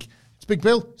 it's Big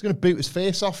Bill. He's going to boot his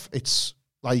face off. It's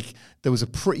there was a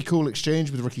pretty cool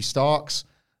exchange with Ricky Starks.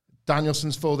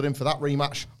 Danielson's folded in for that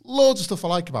rematch. Loads of stuff I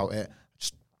like about it. I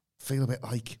just feel a bit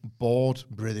bored,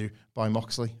 brother, by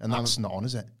Moxley, and that's not on,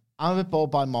 is it? I'm a bit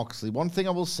bored by Moxley. One thing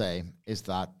I will say is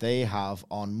that they have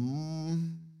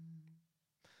on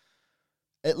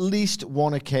at least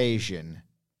one occasion,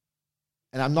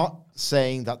 and I'm not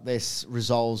saying that this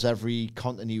resolves every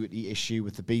continuity issue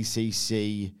with the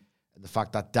BCC and the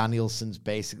fact that Danielson's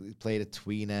basically played a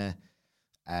tweener.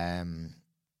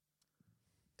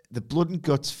 The blood and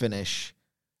guts finish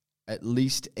at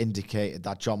least indicated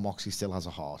that John Moxley still has a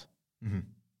heart. Mm-hmm.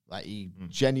 He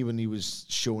genuinely was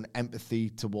shown empathy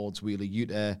towards Wheeler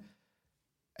Yuta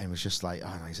and was just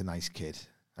he's a nice kid.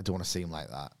 I don't want to see him like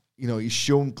that. He's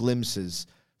shown glimpses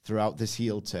throughout this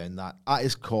heel turn that at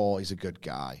his core, he's a good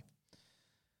guy.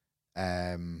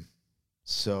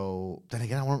 So then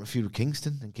again, I want him to feud with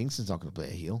Kingston, and Kingston's not going to play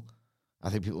a heel. I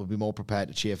think people will be more prepared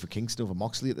to cheer for Kingston over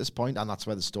Moxley at this point, and that's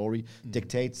where the story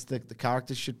dictates the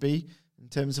characters should be in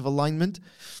terms of alignment.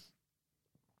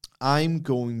 I'm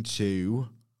going to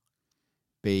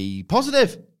be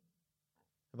positive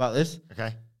about this.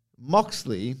 Okay.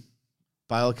 Moxley,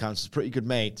 by all accounts, is pretty good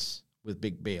mates with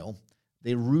Big Bill.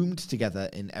 They roomed together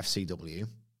in FCW.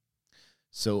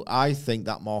 So I think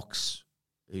that Mox,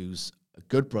 who's a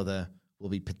good brother, will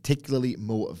be particularly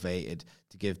motivated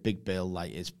to give Big Bill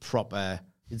his proper,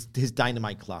 his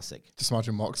Dynamite classic. Just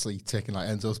imagine Moxley taking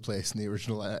Enzo's place in the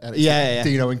original NXT. Yeah.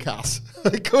 Dino and Cass.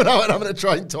 Going out and having to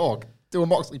try and talk. Do a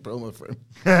Moxley promo for him.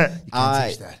 You can't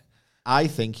teach that. I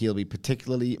think he'll be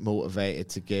particularly motivated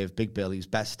to give Big Bill his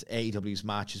best AEW's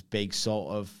match, his big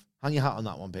sort of, hang your hat on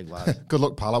that one, big lad. Good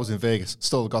luck, pal. I was in Vegas.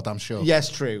 Stole the goddamn show. Yes,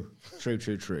 true.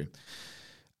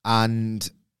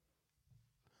 And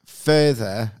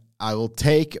further, I will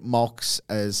take Mox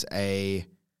as a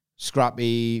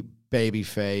scrappy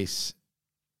babyface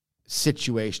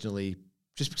situationally,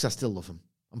 just because I still love him.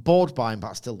 I'm bored by him, but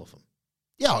I still love him.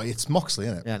 Yeah, it's Moxley,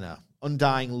 isn't it? Yeah, no.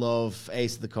 Undying love,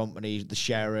 ace of the company, the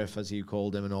sheriff, as you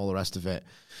called him, and all the rest of it.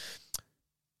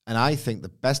 And I think the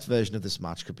best version of this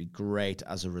match could be great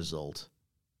as a result.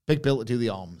 Big Bill to do the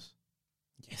arms.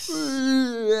 Yes.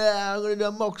 Yeah, I'm going to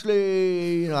do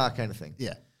Moxley. That kind of thing.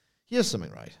 Yeah. Here's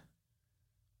something, right?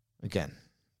 Again,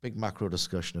 big macro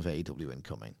discussion of AEW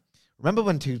incoming. Remember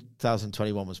when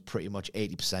 2021 was pretty much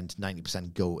 80%,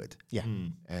 90% goated? Yeah.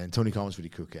 And Tony Khan was really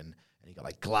cooking. And he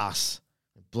got glass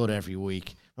and blood every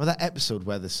week. Remember that episode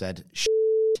where they said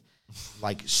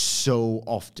so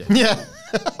often? Yeah.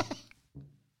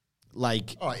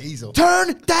 All right, easel.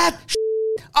 Turn that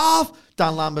off.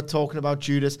 Dan Lambert talking about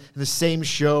Judas. In the same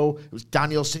show, it was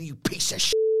Danielson, you piece of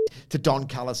shit. To Don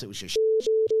Callis, it was just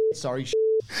sorry.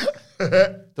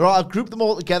 I'll group them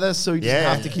all together so you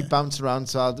doesn't have to keep bouncing around.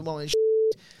 So I don't want to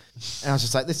and I was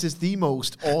just this is the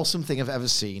most awesome thing I've ever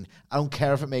seen. I don't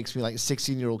care if it makes me like a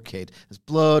 16-year-old kid. There's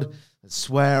blood, there's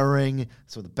swearing,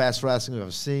 some of the best wrestling we've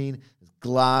ever seen. There's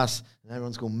glass, and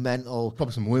everyone's going mental.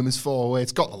 Probably some women's four-way.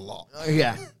 It's got a lot.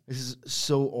 Yeah. This is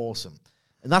so awesome.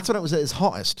 And that's when it was at its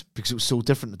hottest, because it was so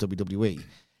different to WWE.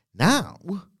 Now,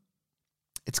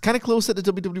 it's kind of closer to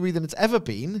WWE than it's ever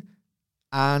been.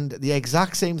 And the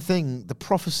exact same thing, the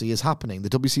prophecy is happening. The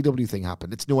WCW thing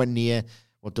happened. It's nowhere near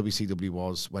what WCW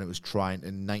was when it was trying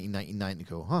in 1999 to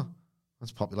go,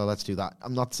 that's popular, let's do that.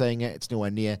 I'm not saying it, it's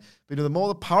nowhere near. But the more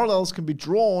the parallels can be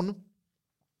drawn,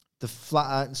 the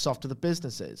flatter and softer the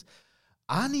business is.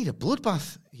 I need a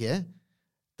bloodbath here.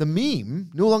 The meme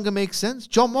no longer makes sense.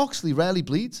 John Moxley rarely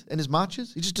bleeds in his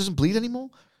matches. He just doesn't bleed anymore.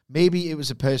 Maybe it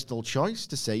was a personal choice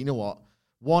to say, you know what?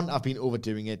 One, I've been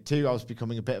overdoing it. Two, I was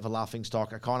becoming a bit of a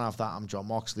laughingstock. I can't have that. I'm John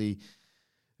Moxley.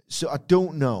 So I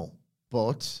don't know.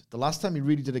 But the last time he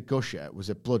really did a gusher was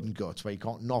at Blood and Guts, where he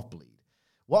can't not bleed.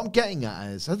 What I'm getting at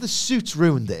is, have the suits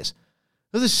ruined this?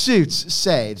 Have the suits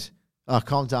said,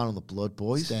 calm down on the blood,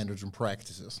 boys? Standards and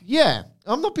practices. Yeah.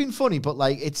 I'm not being funny, but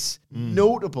like it's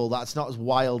notable that it's not as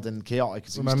wild and chaotic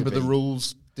as it used to be. Remember the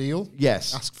rules deal?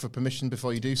 Yes. Ask for permission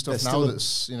before you do stuff.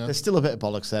 There's still a bit of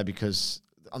bollocks there because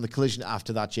on the collision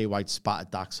after that, Jay White spat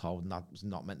at Dax Hole, and that was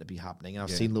not meant to be happening. And I've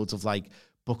seen loads of like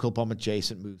buckle bomb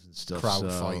adjacent moves and stuff.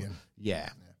 Crowd fighting. Yeah.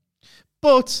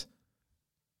 But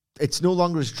it's no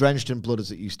longer as drenched in blood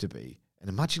as it used to be. And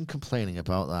imagine complaining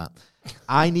about that.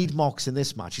 I need Mox in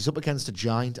this match. He's up against a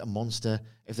giant, a monster.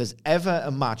 If there's ever a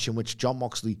match in which Jon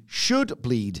Moxley should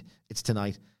bleed, it's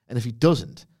tonight. And if he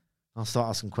doesn't, I'll start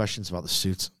asking questions about the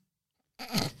suits.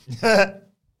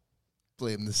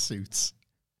 Blame the suits.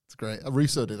 It's great.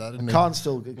 Russo did that, didn't he? Can't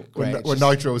still when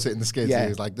Nitro was hitting the skids, he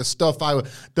was like,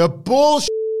 the bullshit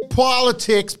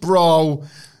politics, bro.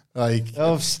 Like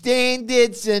of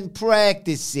standards and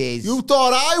practices. You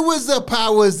thought I was the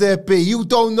powers that be. You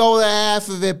don't know the half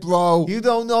of it, bro. You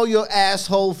don't know your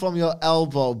asshole from your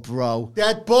elbow, bro.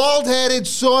 That bald-headed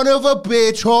son of a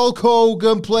bitch, Hulk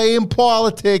Hogan, playing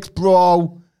politics,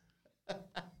 bro.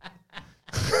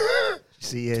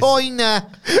 See his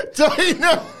Toyna.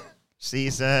 See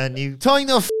his new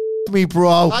Toyna me,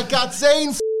 bro. I got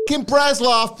Zane f***ing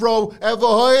Breslov, bro. Ever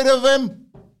heard of him?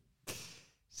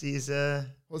 See his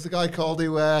What's the guy called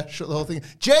who shut the whole thing?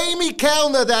 Jamie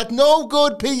Kellner, that no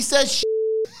good piece of shit.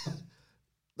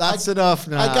 That's enough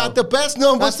now. I got the best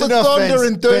numbers for Thunder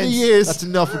in 30 years. That's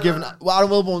enough for giving. Adam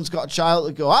Wilborn's got a child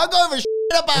to go. I don't give a shit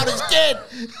about his kid.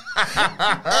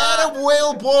 Adam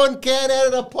Wilborn can't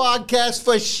edit a podcast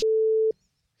for shit.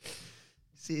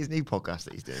 See his new podcast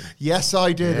that he's doing. Yes,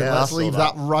 I did. Yeah, and let's leave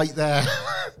that right there.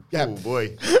 Yeah. Oh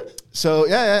boy. So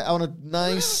yeah, I want a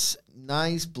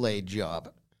nice blade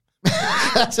job.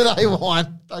 That's what I want.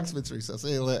 Thanks, Vince Russo.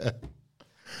 See you later.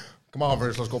 Come on,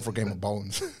 Vince. Let's go for a game of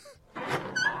bones.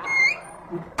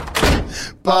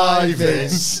 Bye,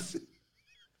 Vince.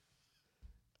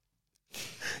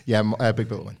 Yeah, Big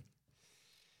Bill win.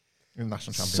 You're the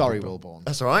national champion. Sorry, Wilborn.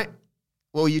 That's all right.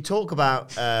 Well, you talk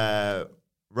about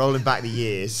rolling back the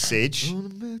years, Sidge.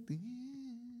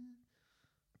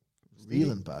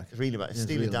 Reeling back.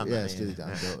 Steely Dan. Yeah, Steely Dan.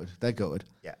 Goated. They're goated.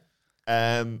 Yeah.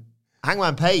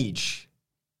 Hangman Page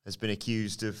has been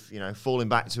accused of, falling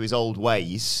back to his old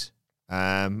ways.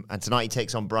 And tonight he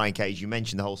takes on Brian Cage. You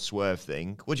mentioned the whole swerve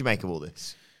thing. What do you make of all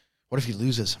this? What if he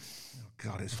loses? Oh,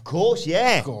 God, it's of course,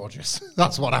 yeah. Gorgeous.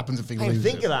 That's what happens if he loses. I didn't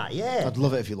think of that, yeah. I'd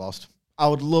love it if he lost. I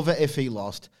would love it if he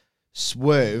lost.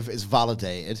 Swerve is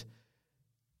validated.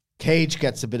 Cage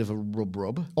gets a bit of a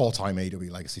rub. All-time AEW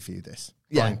legacy feud, this.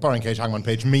 Yeah. Brian Cage, Hangman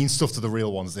Page means stuff to the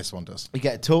real ones. This one does. You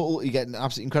get an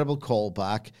absolutely incredible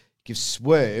callback. Gives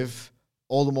Swerve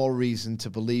all the more reason to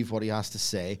believe what he has to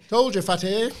say. Told you,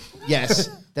 fatty. Yes.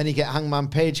 Then you get Hangman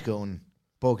Page going,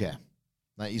 bugger.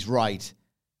 Like, he's right.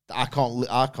 I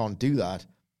can't do that.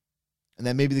 And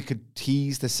then maybe they could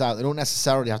tease this out. They don't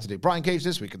necessarily have to do Brian Cage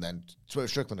this week and then Swerve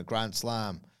Strickland a Grand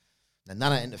Slam. And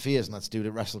Nana interferes and let's do it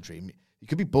at Wrestle Dream. You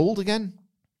could be bold again.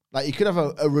 Like, you could have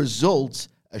a result,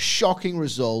 a shocking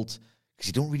result, because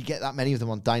you don't really get that many of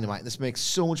them on Dynamite. And this makes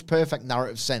so much perfect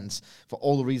narrative sense for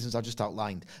all the reasons I just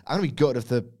outlined. I'm going to be gutted if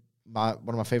one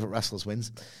of my favourite wrestlers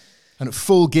wins. And at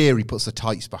Full Gear, he puts the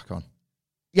tights back on.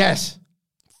 Yes.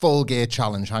 Full Gear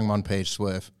challenge, Hangman Page,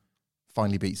 Swerve.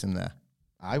 Finally beats him there.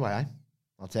 Aye.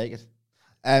 I'll take it.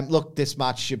 Look, this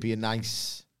match should be a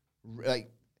nice... the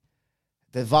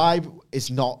vibe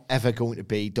is not ever going to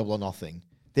be Double or Nothing.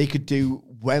 They could do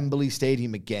Wembley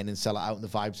Stadium again and sell it out, and the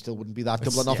vibe still wouldn't be that.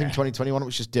 Double or Nothing 2021, it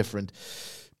was just different.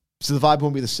 So the vibe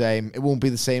won't be the same. It won't be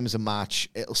the same as a match.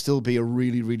 It'll still be a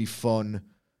really, really fun,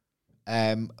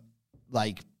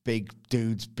 big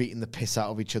dudes beating the piss out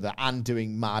of each other and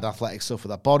doing mad athletic stuff with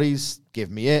their bodies. Give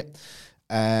me it.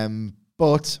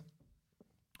 But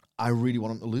I really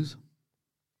want him to lose.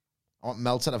 I want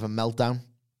Meltzer to have a meltdown.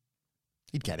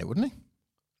 He'd get it, wouldn't he?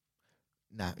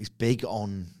 Nah, he's big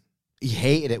on... He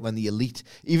hated it when the Elite,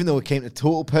 even though it came to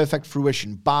total perfect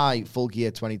fruition by Full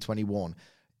Gear 2021,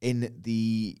 in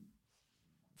the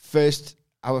first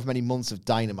however many months of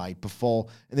Dynamite before,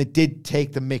 and they did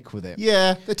take the mick with it.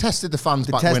 Yeah, they tested the fans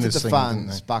back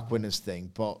winners thing,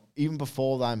 but even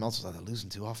before that, Meltzer was like, they're losing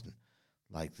too often.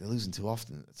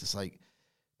 It's just like,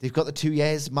 they've got the 2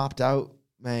 years mapped out,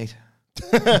 mate.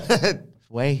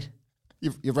 Wait.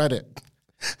 You've read it.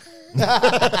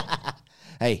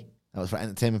 Hey, that was for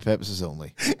entertainment purposes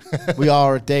only. We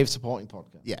are a Dave supporting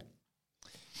podcast. Yeah.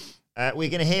 We're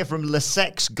going to hear from Le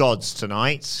Sex Gods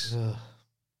tonight. The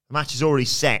match is already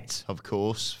set, of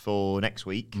course, for next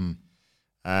week.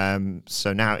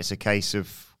 So now it's a case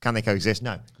of, can they coexist?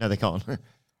 No, they can't.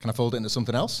 Can I fold it into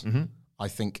something else? Mm-hmm. I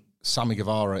think Sammy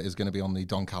Guevara is going to be on the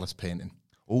Don Callis painting.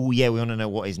 Oh, yeah, we want to know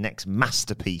what his next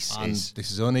masterpiece is.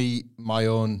 This is only my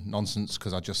own nonsense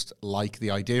because I just like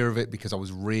the idea of it because I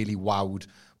was really wowed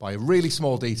by a really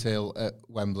small detail at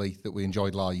Wembley that we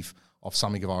enjoyed live of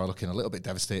Sammy Guevara looking a little bit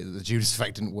devastated that the Judas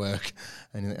effect didn't work.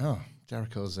 And you're like, oh,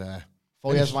 Jericho's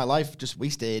 4 years of my life just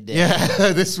wasted.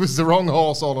 Yeah, this was the wrong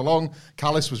horse all along.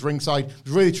 Callis was ringside. It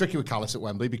was really tricky with Callis at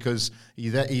Wembley because he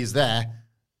is there,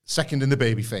 second in the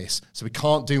babyface. So we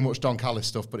can't do much Don Callis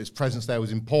stuff, but his presence there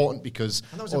was important because...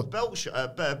 And there was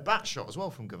a bat shot as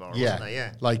well from Guevara, wasn't there?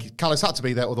 Yeah. Like, Callis had to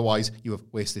be there, otherwise you have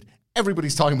wasted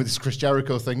everybody's time with this Chris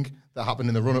Jericho thing that happened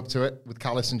in the run-up to it with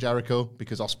Callis and Jericho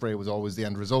because Ospreay was always the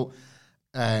end result.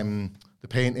 The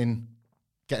painting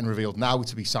getting revealed now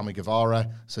to be Sammy Guevara,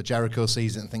 so Jericho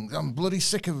sees it and thinks, I'm bloody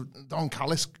sick of Don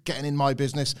Callis getting in my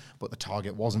business, but the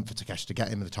target wasn't for Takeshi to get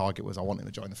him, the target was I want him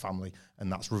to join the family, and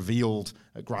that's revealed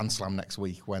at Grand Slam next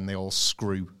week when they all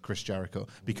screw Chris Jericho,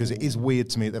 because it is weird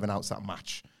to me that they've announced that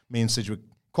match. Me and Sid were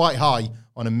quite high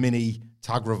on a mini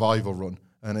tag revival run,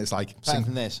 and it's like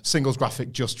singles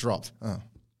graphic just dropped.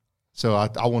 So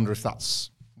I wonder if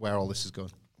that's where all this is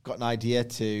going. Got an idea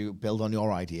to build on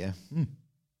your idea.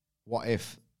 What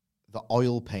if the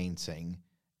oil painting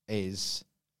is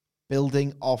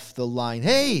building off the line,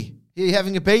 hey, you're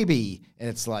having a baby, and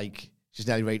it's like she's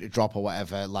nearly ready to drop or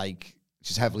whatever, like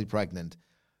she's heavily pregnant.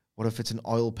 What if it's an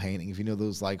oil painting? If you know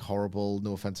those like horrible,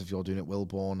 no offense if you're doing it,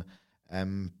 Wilborn,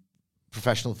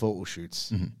 professional photo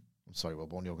shoots. I'm sorry,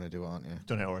 Wilborn, you're going to do it, aren't you?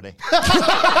 Done it already.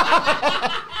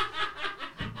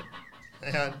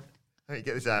 Hang on. Let me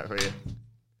get this out for you.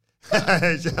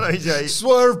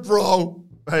 Swerve, bro.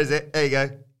 Where is it? There you go.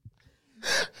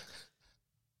 I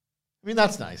mean,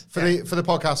 that's nice. For the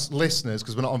podcast listeners,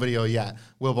 because we're not on video yet,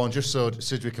 Wilborn just showed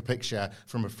Sidgwick a picture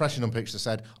from a fresh and picture that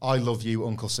said, I love you,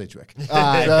 Uncle Sidgwick.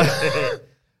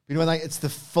 You know, like, it's the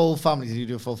full family. Did you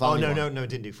do a full family? Oh, no, I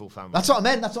didn't do full family. That's what I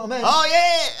meant. Oh,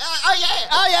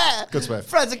 yeah. Good swerve.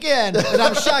 Friends again. And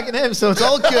I'm shagging him, so it's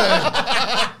all good.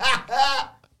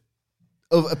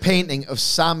 Of a painting of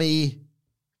Sammy,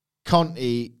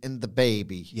 Conti, and the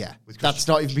baby. Yeah. That's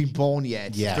not even been born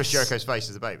yet. Yeah. Chris Jericho's face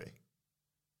as a baby.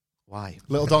 Why?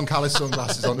 Little Don Callis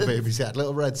sunglasses on the baby's head.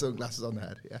 Little red sunglasses on the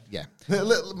head. Yeah.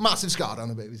 Little massive scar on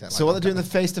the baby's head. So what they're doing the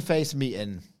face-to-face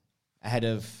meeting ahead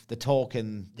of the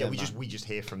talking. Yeah, we just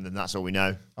hear from them. That's all we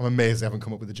know. I'm amazed they haven't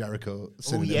come up with the Jericho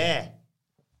synonym. Oh, yeah.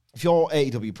 If you're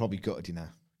AEW, you're probably gutted, you know.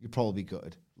 You're probably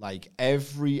gutted. Like,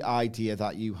 every idea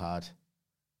that you had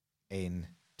in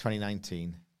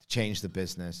 2019 to change the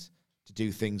business, to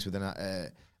do things with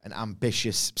an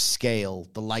ambitious scale,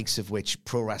 the likes of which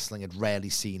pro wrestling had rarely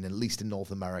seen, at least in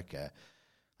North America.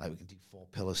 Like, we can do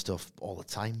 4-pillar stuff all the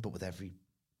time, but with every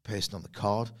person on the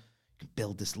card, you can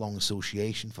build this long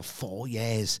association for 4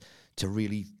 years to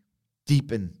really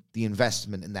deepen the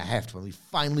investment in the heft when we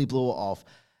finally blow it off.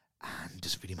 And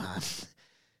does it really matter?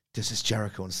 Does this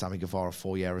Jericho and Sammy Guevara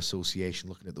 4-year association,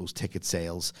 looking at those ticket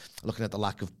sales, looking at the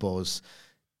lack of buzz,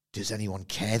 does anyone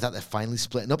care that they're finally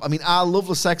splitting up? I mean, I love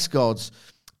the Sex Gods,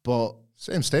 but...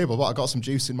 Same stable, but I got some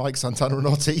juice in Mike Santana and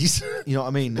Ortiz. You know what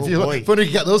I mean? If only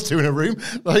you get those two in a room.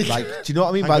 Like, do you know what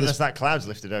I mean? By this, that cloud's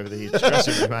lifted over the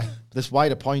dressing room, man. This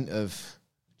wider point of,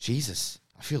 Jesus,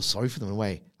 I feel sorry for them in a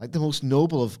way. Like the most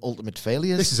noble of ultimate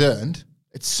failures. This is earned.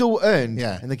 It's so earned,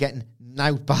 yeah. And they're getting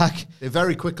now back. They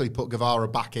very quickly put Guevara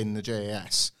back in the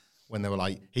JAS when they were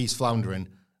like, he's floundering.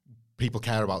 People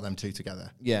care about them two together.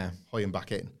 Yeah. Hoy him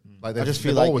back in. Like I just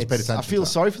feel like always paid attention. I feel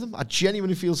sorry for them. I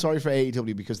genuinely feel sorry for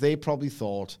AEW because they probably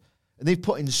thought, and they've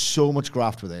put in so much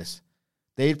graft with this,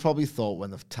 they'd probably thought when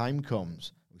the time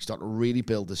comes, we start to really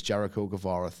build this Jericho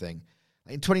Guevara thing.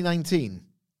 In 2019,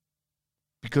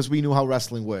 because we know how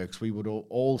wrestling works, we would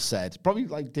all said, probably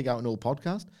like dig out an old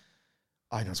podcast,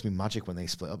 I know it's been magic when they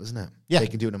split up, isn't it? Yeah. They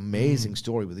can do an amazing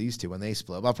story with these two when they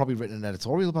split up. I've probably written an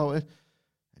editorial about it.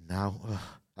 And now...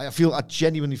 I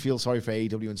genuinely feel sorry for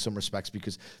AEW in some respects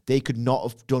because they could not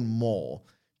have done more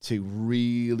to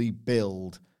really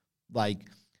build, like,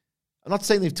 I'm not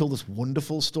saying they've told this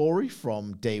wonderful story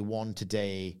from day one to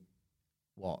day,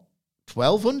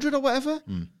 1200 or whatever,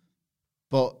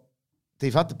 but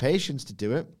they've had the patience to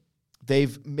do it.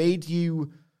 They've made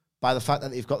you, by the fact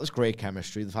that they've got this great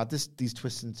chemistry, they've had these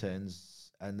twists and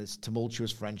turns and this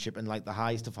tumultuous friendship and like the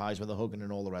highest of highs where they're hugging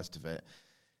and all the rest of it.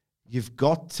 You've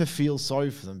got to feel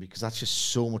sorry for them because that's just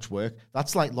so much work.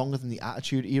 That's like longer than the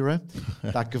Attitude Era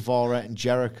that Guevara and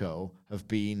Jericho have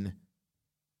been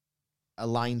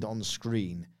aligned on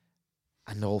screen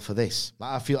and all for this.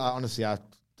 I honestly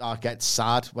get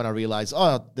sad when I realize,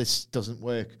 this doesn't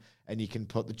work. And you can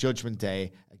put the Judgment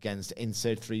Day against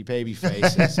insert 3 baby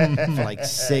faces for like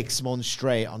 6 months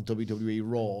straight on WWE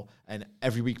Raw, and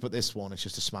every week but this one, it's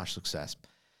just a smash success.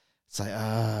 It's like,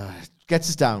 gets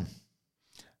us down.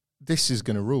 This is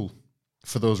going to rule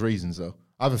for those reasons, though.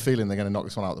 I have a feeling they're going to knock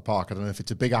this one out of the park. I don't know if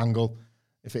it's a big angle,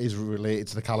 if it is related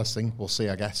to the Callis thing. We'll see,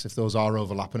 I guess, if those are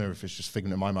overlapping or if it's just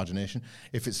figment of my imagination.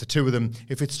 If it's the two of them,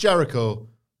 if it's Jericho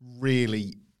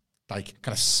really, like,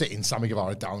 kind of sitting Sammy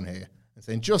Guevara down here and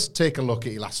saying, just take a look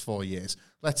at your last 4 years.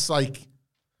 Let's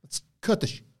cut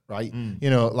the right? You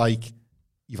know, like,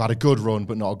 you've had a good run,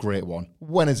 but not a great one.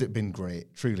 When has it been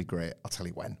great? Truly great. I'll tell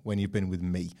you when you've been with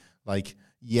me. Like,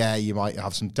 yeah, you might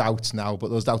have some doubts now, but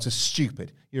those doubts are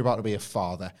stupid. You're about to be a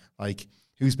father. Like,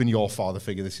 who's been your father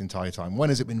figure this entire time? When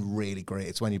has it been really great?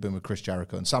 It's when you've been with Chris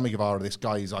Jericho. And Sammy Guevara, this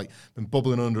guy who's like been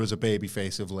bubbling under as a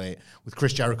babyface of late, with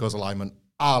Chris Jericho's alignment,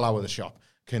 all out of the shop,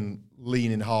 can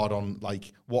lean in hard on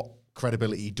like what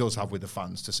credibility he does have with the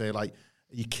fans to say, like,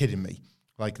 are you kidding me?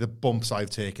 Like, the bumps I've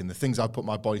taken, the things I've put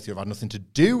my body through have had nothing to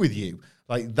do with you.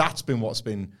 Like, that's been what's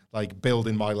been, like,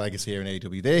 building my legacy here in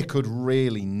AEW. They could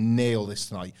really nail this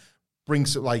tonight. Bring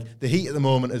some, like, the heat at the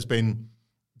moment has been,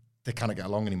 they can't get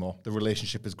along anymore. The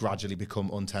relationship has gradually become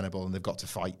untenable and they've got to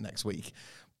fight next week.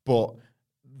 But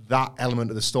that element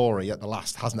of the story at the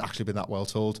last hasn't actually been that well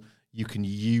told. You can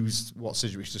use what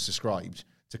Sidgwick just described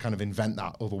to kind of invent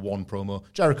that over one promo.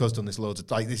 Jericho's done this loads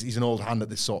of, like, this, he's an old hand at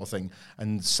this sort of thing.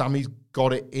 And Sammy's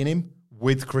got it in him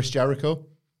with Chris Jericho.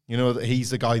 You know, that he's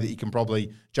the guy that he can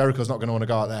probably, Jericho's not going to want to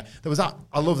go out there. There was that,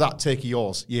 I love that take of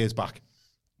yours years back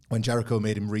when Jericho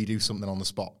made him redo something on the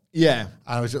spot. Yeah. And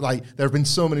I was just like, there have been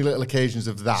so many little occasions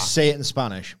of that. Say it in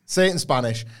Spanish.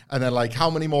 And then, like, how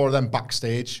many more of them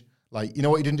backstage? Like, you know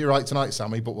what you didn't do right tonight,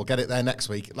 Sammy, but we'll get it there next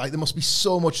week. Like, there must be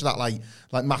so much of that,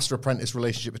 like master-apprentice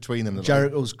relationship between them.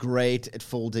 Jericho's great at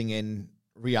folding in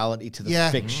reality to the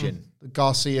fiction. The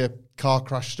Garcia car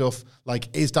crash stuff.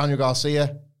 Like, is Daniel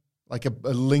Garcia like a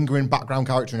lingering background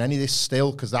character in any of this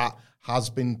still? Because that has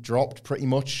been dropped pretty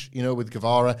much, you know, with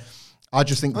Guevara. I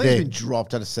just think it's been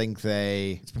dropped. I just think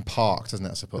it's been parked, hasn't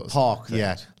it, I suppose? Parked.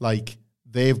 Yeah. Like,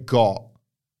 they've got,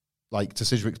 like, to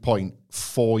Sidgwick's point,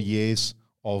 4 years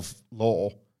of law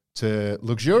to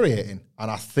luxuriate in. And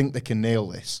I think they can nail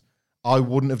this. I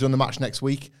wouldn't have done the match next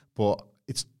week, but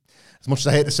it's, as much as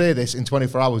I hate to say this, in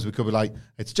 24 hours we could be like,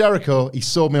 it's Jericho, he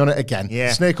sold me on it again.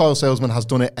 Yeah. Snake Oil Salesman has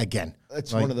done it again.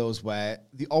 It's one of those where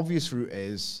the obvious route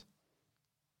is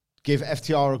give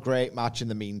FTR a great match in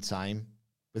the meantime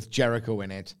with Jericho in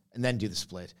it, and then do the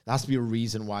split. There has to be a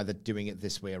reason why they're doing it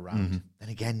this way around. And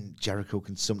again, Jericho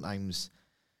can sometimes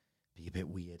be a bit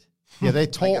weird. Yeah, they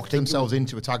talked themselves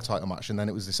into a tag title match, and then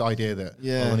it was this idea that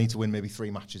they need to win maybe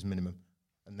 3 matches minimum,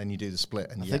 and then you do the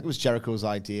split. And I think it was Jericho's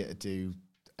idea to do.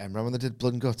 Remember when they did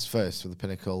Blood and Guts first with the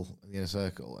Pinnacle and the Inner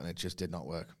Circle, and it just did not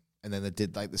work. And then they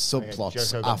did like the subplots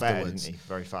afterwards. Better, didn't he?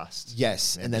 Very fast.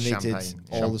 Yes, and then they did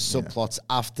all the subplots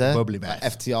after. Bubbly like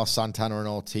FTR, Santana, and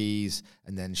Ortiz,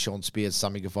 and then Sean Spears,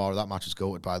 Sammy Guevara. That match was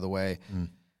goated, by the way.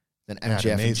 Then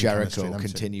MJF and Jericho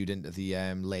continued into the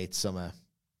late summer.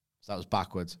 So that was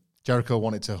backwards. Jericho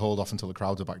wanted to hold off until the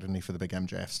crowds are back, didn't he, for the big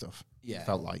MJF stuff? Yeah. It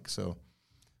felt like, so.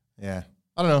 Yeah.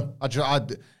 I don't know.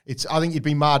 I think you'd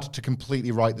be mad to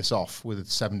completely write this off with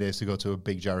 7 days to go to a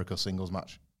big Jericho singles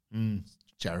match.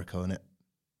 Jericho, innit?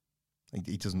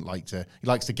 He doesn't like to... He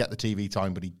likes to get the TV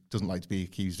time, but he doesn't like to be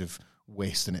accused of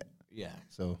wasting it. Yeah.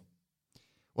 So...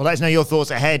 Well, let us know your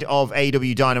thoughts ahead of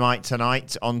AEW Dynamite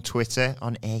tonight on Twitter,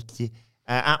 on X,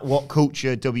 at What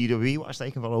Culture WWE. Watch that.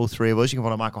 You can follow all three of us. You can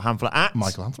follow Michael Hamflett at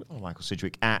Michael Hamflett. Follow Michael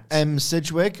Sidgwick at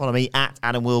Sidgwick. Follow me at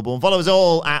Adam Wilborn. Follow us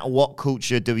all at What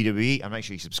Culture WWE. And make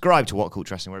sure you subscribe to What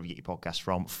Culture Wrestling wherever you get your podcasts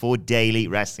from for daily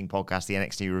wrestling podcasts. The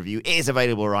NXT review is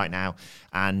available right now.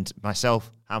 And myself,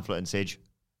 Hamflett and Sidge,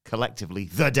 collectively,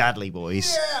 the Dadley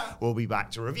Boys, will be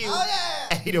back to review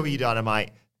AEW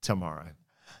Dynamite tomorrow.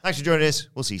 Thanks for joining us.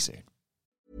 We'll see you soon.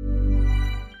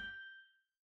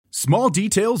 Small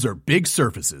details are big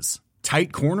surfaces.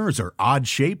 Tight corners are odd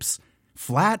shapes.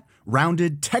 Flat,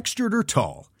 rounded, textured, or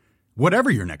tall. Whatever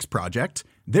your next project,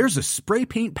 there's a spray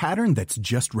paint pattern that's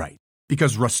just right.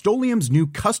 Because Rust-Oleum's new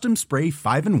Custom Spray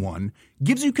 5-in-1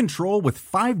 gives you control with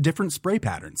 5 different spray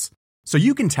patterns. So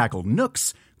you can tackle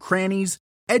nooks, crannies,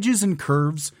 edges, and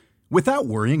curves without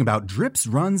worrying about drips,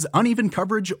 runs, uneven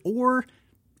coverage, or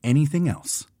anything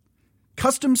else.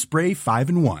 Custom Spray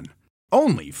 5-in-1.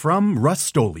 Only from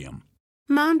Rust-Oleum.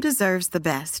 Mom deserves the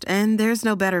best, and there's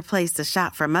no better place to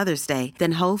shop for Mother's Day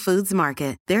than Whole Foods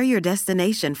Market. They're your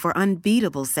destination for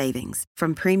unbeatable savings,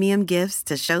 from premium gifts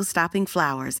to show-stopping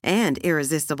flowers and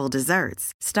irresistible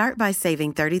desserts. Start by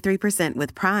saving 33%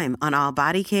 with Prime on all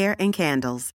body care and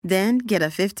candles. Then get a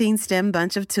 15-stem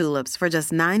bunch of tulips for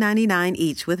just $9.99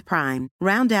 each with Prime.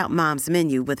 Round out Mom's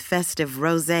menu with festive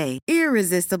rosé,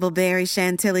 irresistible berry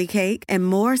chantilly cake, and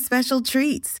more special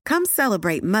treats. Come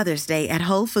celebrate Mother's Day at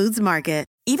Whole Foods Market.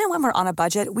 Even when we're on a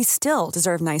budget, we still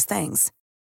deserve nice things.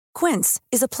 Quince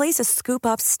is a place to scoop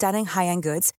up stunning high-end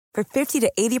goods for 50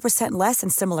 to 80% less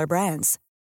than similar brands.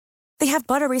 They have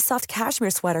buttery soft cashmere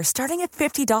sweaters starting at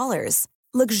 $50,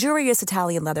 luxurious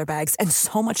Italian leather bags, and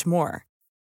so much more.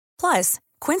 Plus,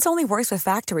 Quince only works with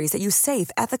factories that use safe,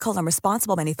 ethical, and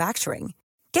responsible manufacturing.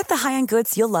 Get the high-end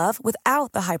goods you'll love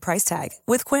without the high price tag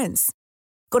with Quince.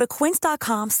 Go to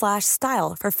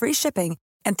quince.com/style for free shipping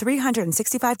and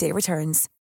 365-day returns.